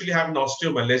them actually have an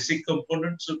osteomalacic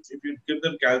component. So if you give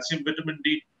them calcium, vitamin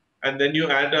D, and then you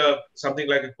add something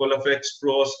like a Colaflex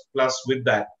Pro Plus with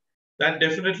that, that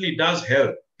definitely does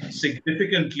help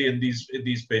significantly in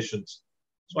these patients.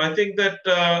 So I think that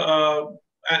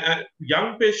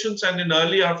young patients and in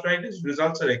early arthritis,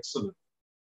 results are excellent.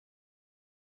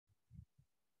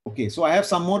 Okay, so I have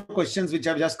some more questions which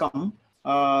have just come.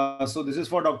 So this is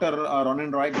for Dr.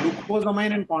 Ronan Roy.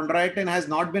 Glucosamine and chondroitin has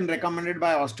not been recommended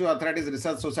by Osteoarthritis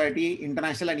Research Society,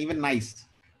 International, and even NICE.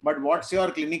 But what's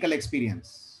your clinical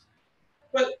experience?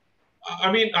 Well,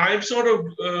 I mean, I'm sort of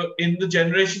in the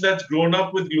generation that's grown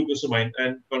up with glucosamine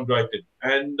and chondroitin.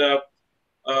 And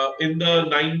in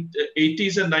the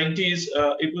 80s and 90s,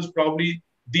 it was probably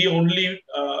the only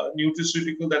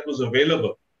nutraceutical that was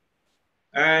available.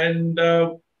 And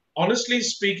honestly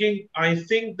speaking, I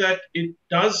think that it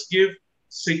does give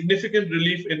significant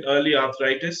relief in early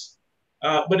arthritis,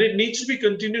 but it needs to be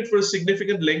continued for a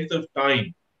significant length of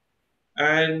time.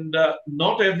 And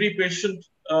not every patient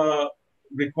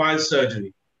requires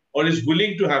surgery or is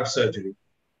willing to have surgery.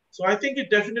 So I think it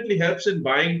definitely helps in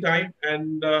buying time.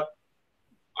 And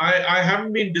I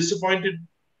haven't been disappointed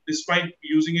despite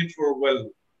using it for, well,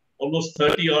 almost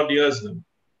 30 odd years now.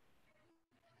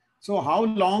 So how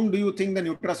long do you think the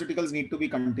nutraceuticals need to be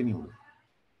continued?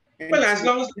 Well, as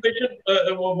long as the patient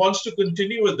wants to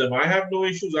continue with them, I have no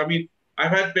issues. I mean,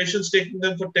 I've had patients taking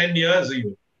them for 10 years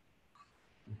even.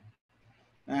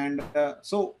 And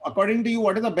so according to you,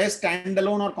 what is the best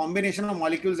standalone or combination of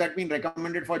molecules that have been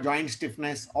recommended for joint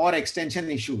stiffness or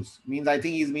extension issues? Means I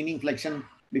think he's meaning flexion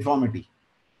deformity.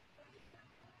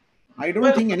 I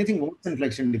don't think anything works in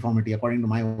flexion deformity, according to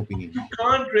my opinion. You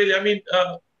can't really. I mean,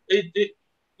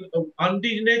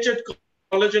 undenatured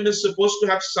collagen is supposed to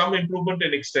have some improvement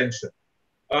in extension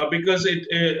because it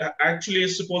actually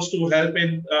is supposed to help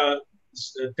in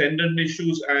tendon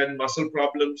issues and muscle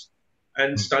problems.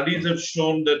 And studies have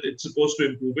shown that it's supposed to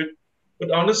improve it.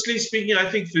 But honestly speaking, I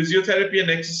think physiotherapy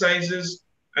and exercises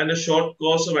and a short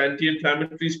course of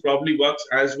anti-inflammatories probably works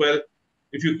as well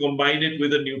if you combine it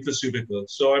with a nutraceutical.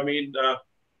 So, I mean,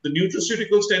 the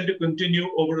nutraceuticals tend to continue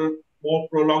over a more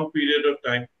prolonged period of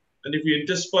time. And if you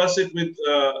intersperse it with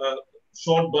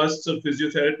short bursts of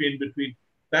physiotherapy in between,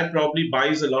 that probably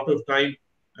buys a lot of time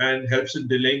and helps in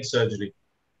delaying surgery.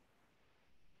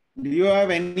 Do you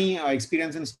have any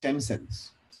experience in stem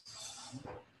cells?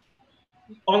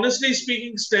 Honestly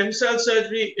speaking, stem cell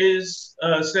surgery is,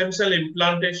 stem cell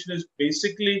implantation is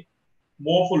basically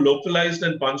more for localized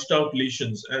and punched out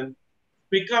lesions. And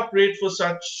pickup rate for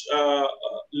such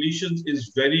lesions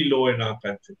is very low in our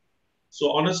country. So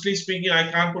honestly speaking,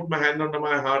 I can't put my hand on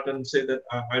my heart and say that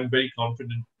I'm very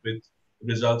confident with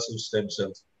results of stem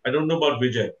cells. I don't know about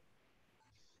Vijay.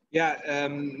 Yeah,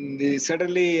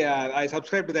 certainly I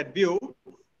subscribe to that view.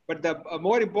 But the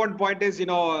more important point is,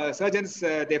 surgeons,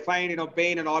 they find,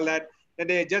 pain and all that. Then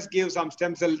they just give some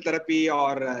stem cell therapy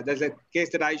or there's a case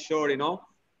that I showed,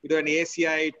 you do an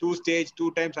ACI, 2-stage,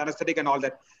 2 times anesthetic and all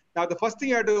that. Now, the first thing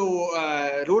you have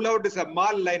to rule out is a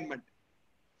malalignment.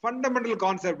 Fundamental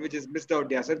concept which is missed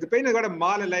out here. So if the pain has got a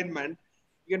malalignment,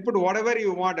 you can put whatever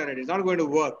you want on it. It's not going to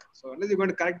work. So unless you're going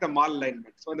to correct the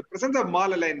malalignment. So in the presence of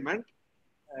malalignment,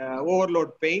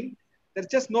 overload pain, there's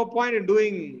just no point in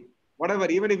doing whatever.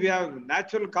 Even if you have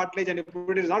natural cartilage and you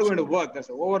put it, it's not going to work. There's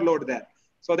an overload there.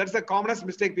 So that's the commonest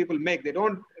mistake people make. They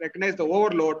don't recognize the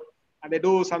overload and they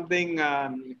do something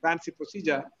fancy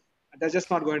procedure. And that's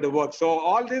just not going to work. So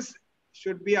all this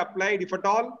should be applied, if at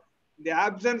all, in the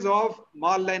absence of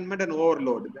malalignment and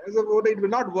overload. It will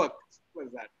not work. Simple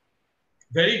as that.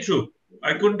 Very true.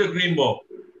 I couldn't agree more.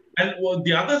 And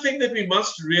the other thing that we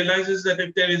must realize is that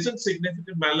if there isn't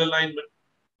significant malalignment,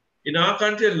 in our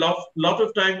country, a lot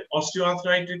of time,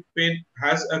 osteoarthritic pain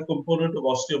has a component of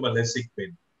osteomyelitic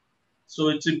pain. So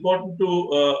it's important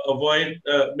to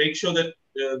make sure that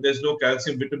there's no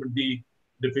calcium vitamin D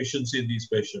deficiency in these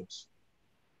patients.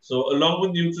 So along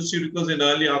with nutraceuticals in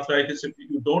early arthritis, if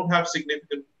you don't have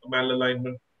significant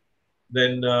malalignment,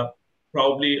 then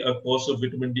probably a course of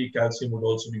vitamin D calcium would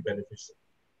also be beneficial.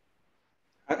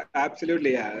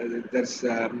 Absolutely, yeah. There's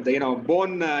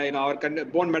bone, our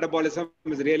bone metabolism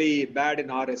is really bad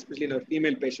especially in our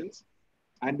female patients,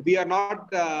 and we are not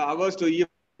averse to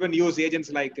even use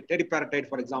agents like teriparatide,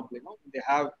 for example.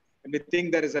 When we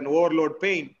think there is an overload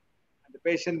pain, and the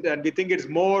patient, and we think it's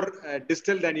more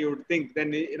distal than you would think,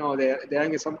 then they're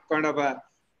having some kind of a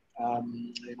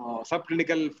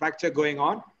subclinical fracture going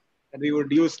on, and we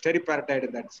would use teriparatide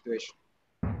in that situation.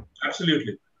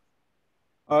 Absolutely.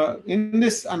 In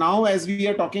this, now as we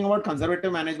are talking about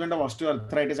conservative management of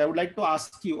osteoarthritis, I would like to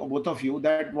ask you, both of you,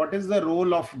 that what is the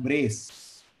role of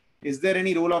brace? Is there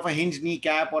any role of a hinged knee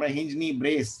cap or a hinged knee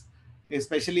brace,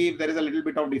 especially if there is a little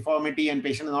bit of deformity and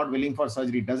patient is not willing for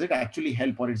surgery? Does it actually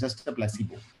help or it's just a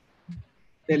placebo?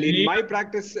 Well, in my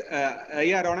practice,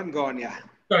 yeah, Ronan, go on, yeah.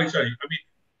 Sorry. I mean,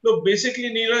 No,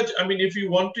 basically, Neeraj, I mean, if you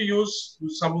want to use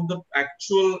some of the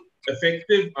actual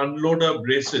effective unloader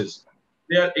braces,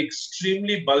 they are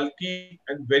extremely bulky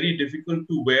and very difficult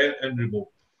to wear and remove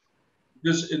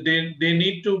because they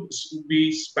need to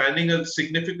be spanning a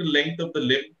significant length of the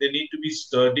limb. They need to be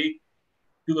sturdy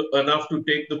enough to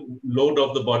take the load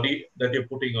of the body that you're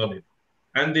putting on it.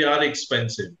 And they are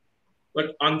expensive.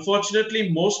 But unfortunately,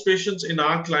 most patients in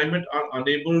our climate are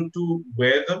unable to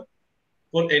wear them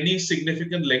for any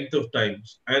significant length of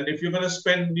times. And if you're going to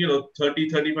spend,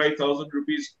 35,000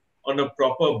 rupees on a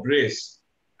proper brace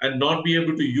and not be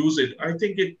able to use it, I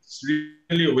think it's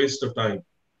really a waste of time.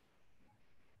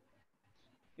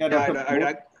 Yeah, Yeah,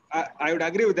 Dr. I would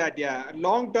agree with that. Yeah,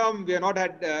 long term, we have not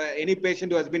had any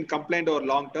patient who has been complained over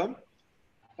long term.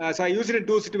 So I use it in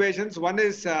two situations. One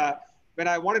is when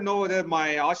I want to know whether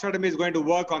my osteotomy is going to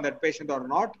work on that patient or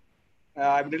not.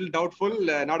 I'm a little doubtful,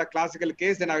 not a classical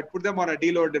case. Then I would put them on a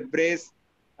deloaded brace,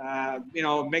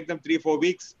 make them 3-4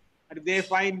 weeks. And if they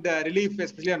find relief,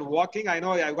 especially on walking, I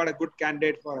know I've got a good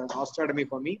candidate for an osteotomy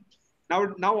for me. Now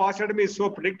osteotomy is so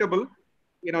predictable.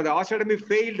 The osteotomy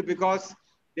failed because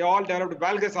they all developed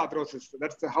valgus arthrosis.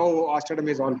 That's how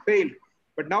osteotomies all failed.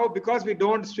 But now, because we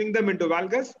don't swing them into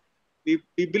valgus, we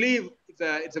believe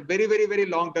it's a very, very, very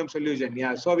long-term solution.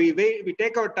 Yeah. So we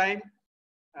take our time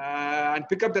and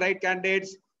pick up the right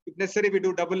candidates. If necessary, we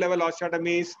do double-level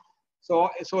osteotomies. So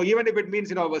even if it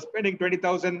means we're spending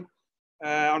 20,000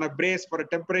 on a brace for a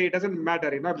temporary, it doesn't matter.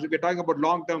 We're talking about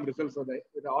long-term results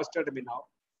with the osteotomy now.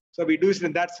 So we do it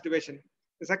in that situation.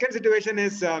 The second situation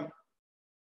is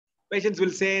patients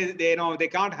will say they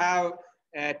can't have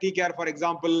TCAR, for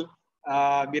example,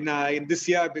 in this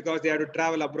year because they have to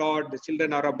travel abroad, the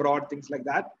children are abroad, things like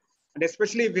that. And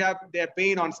especially if they have their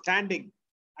pain on standing,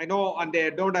 I know, and they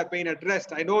don't have pain at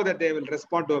rest, I know that they will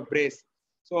respond to a brace.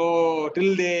 So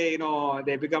till they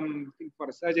become for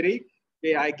a surgery,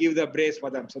 I give the brace for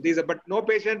them. So but no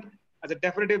patient as a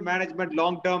definitive management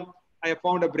long term, I have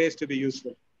found a brace to be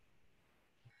useful.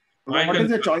 What is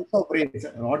the choice of brace?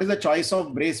 What is the choice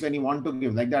of brace when you want to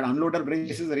give? Like that unloader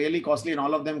brace is really costly and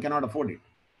all of them cannot afford it.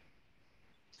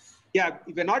 Yeah,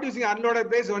 if you're not using unloader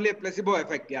brace, only a placebo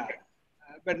effect. Yeah,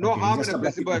 but no harm in a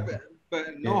placebo effect.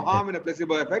 Harm in a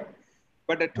placebo effect.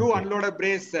 But a true unloader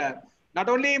brace, not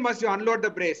only must you unload the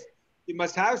brace, you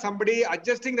must have somebody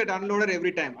adjusting that unloader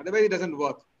every time. Otherwise, it doesn't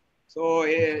work. So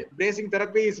bracing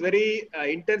therapy is very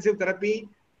intensive therapy.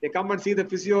 They come and see the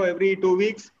physio every 2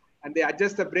 weeks and they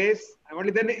adjust the brace. And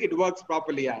only then it works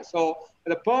properly. Yeah. So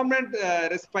the permanent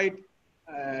respite,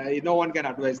 no one can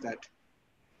advise that.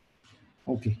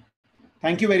 Okay.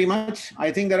 Thank you very much.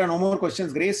 I think there are no more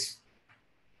questions. Grace,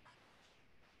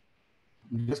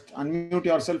 just unmute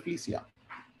yourself, please. Yeah.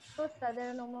 So, sir, there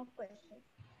are no more questions.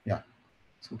 Yeah.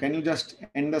 So can you just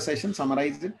end the session,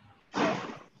 summarize it? Yes.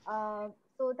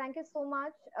 So thank you so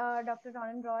much, Dr.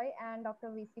 Ronan Roy and Dr.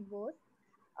 VC Bose.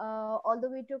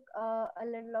 Although we took a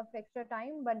little of extra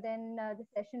time, but then the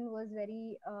session was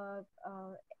very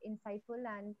insightful.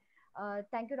 And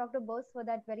thank you, Dr. Bose, for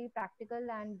that very practical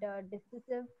and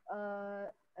decisive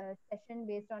session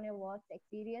based on your vast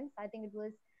experience. I think it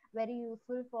was very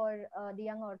useful for the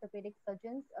young orthopedic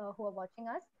surgeons who are watching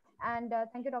us. And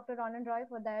thank you, Dr. Ronan Roy,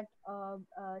 for that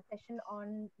session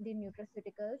on the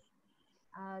nutraceuticals.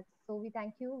 So we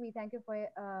thank you. We thank you for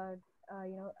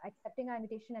accepting our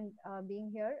invitation and being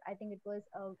here. I think it was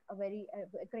a very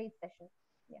great session.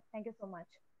 Yeah, thank you so much.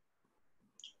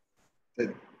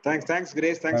 Thanks,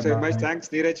 Grace. Thanks very much. Thanks,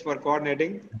 Neeraj, for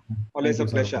coordinating. Always a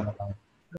pleasure.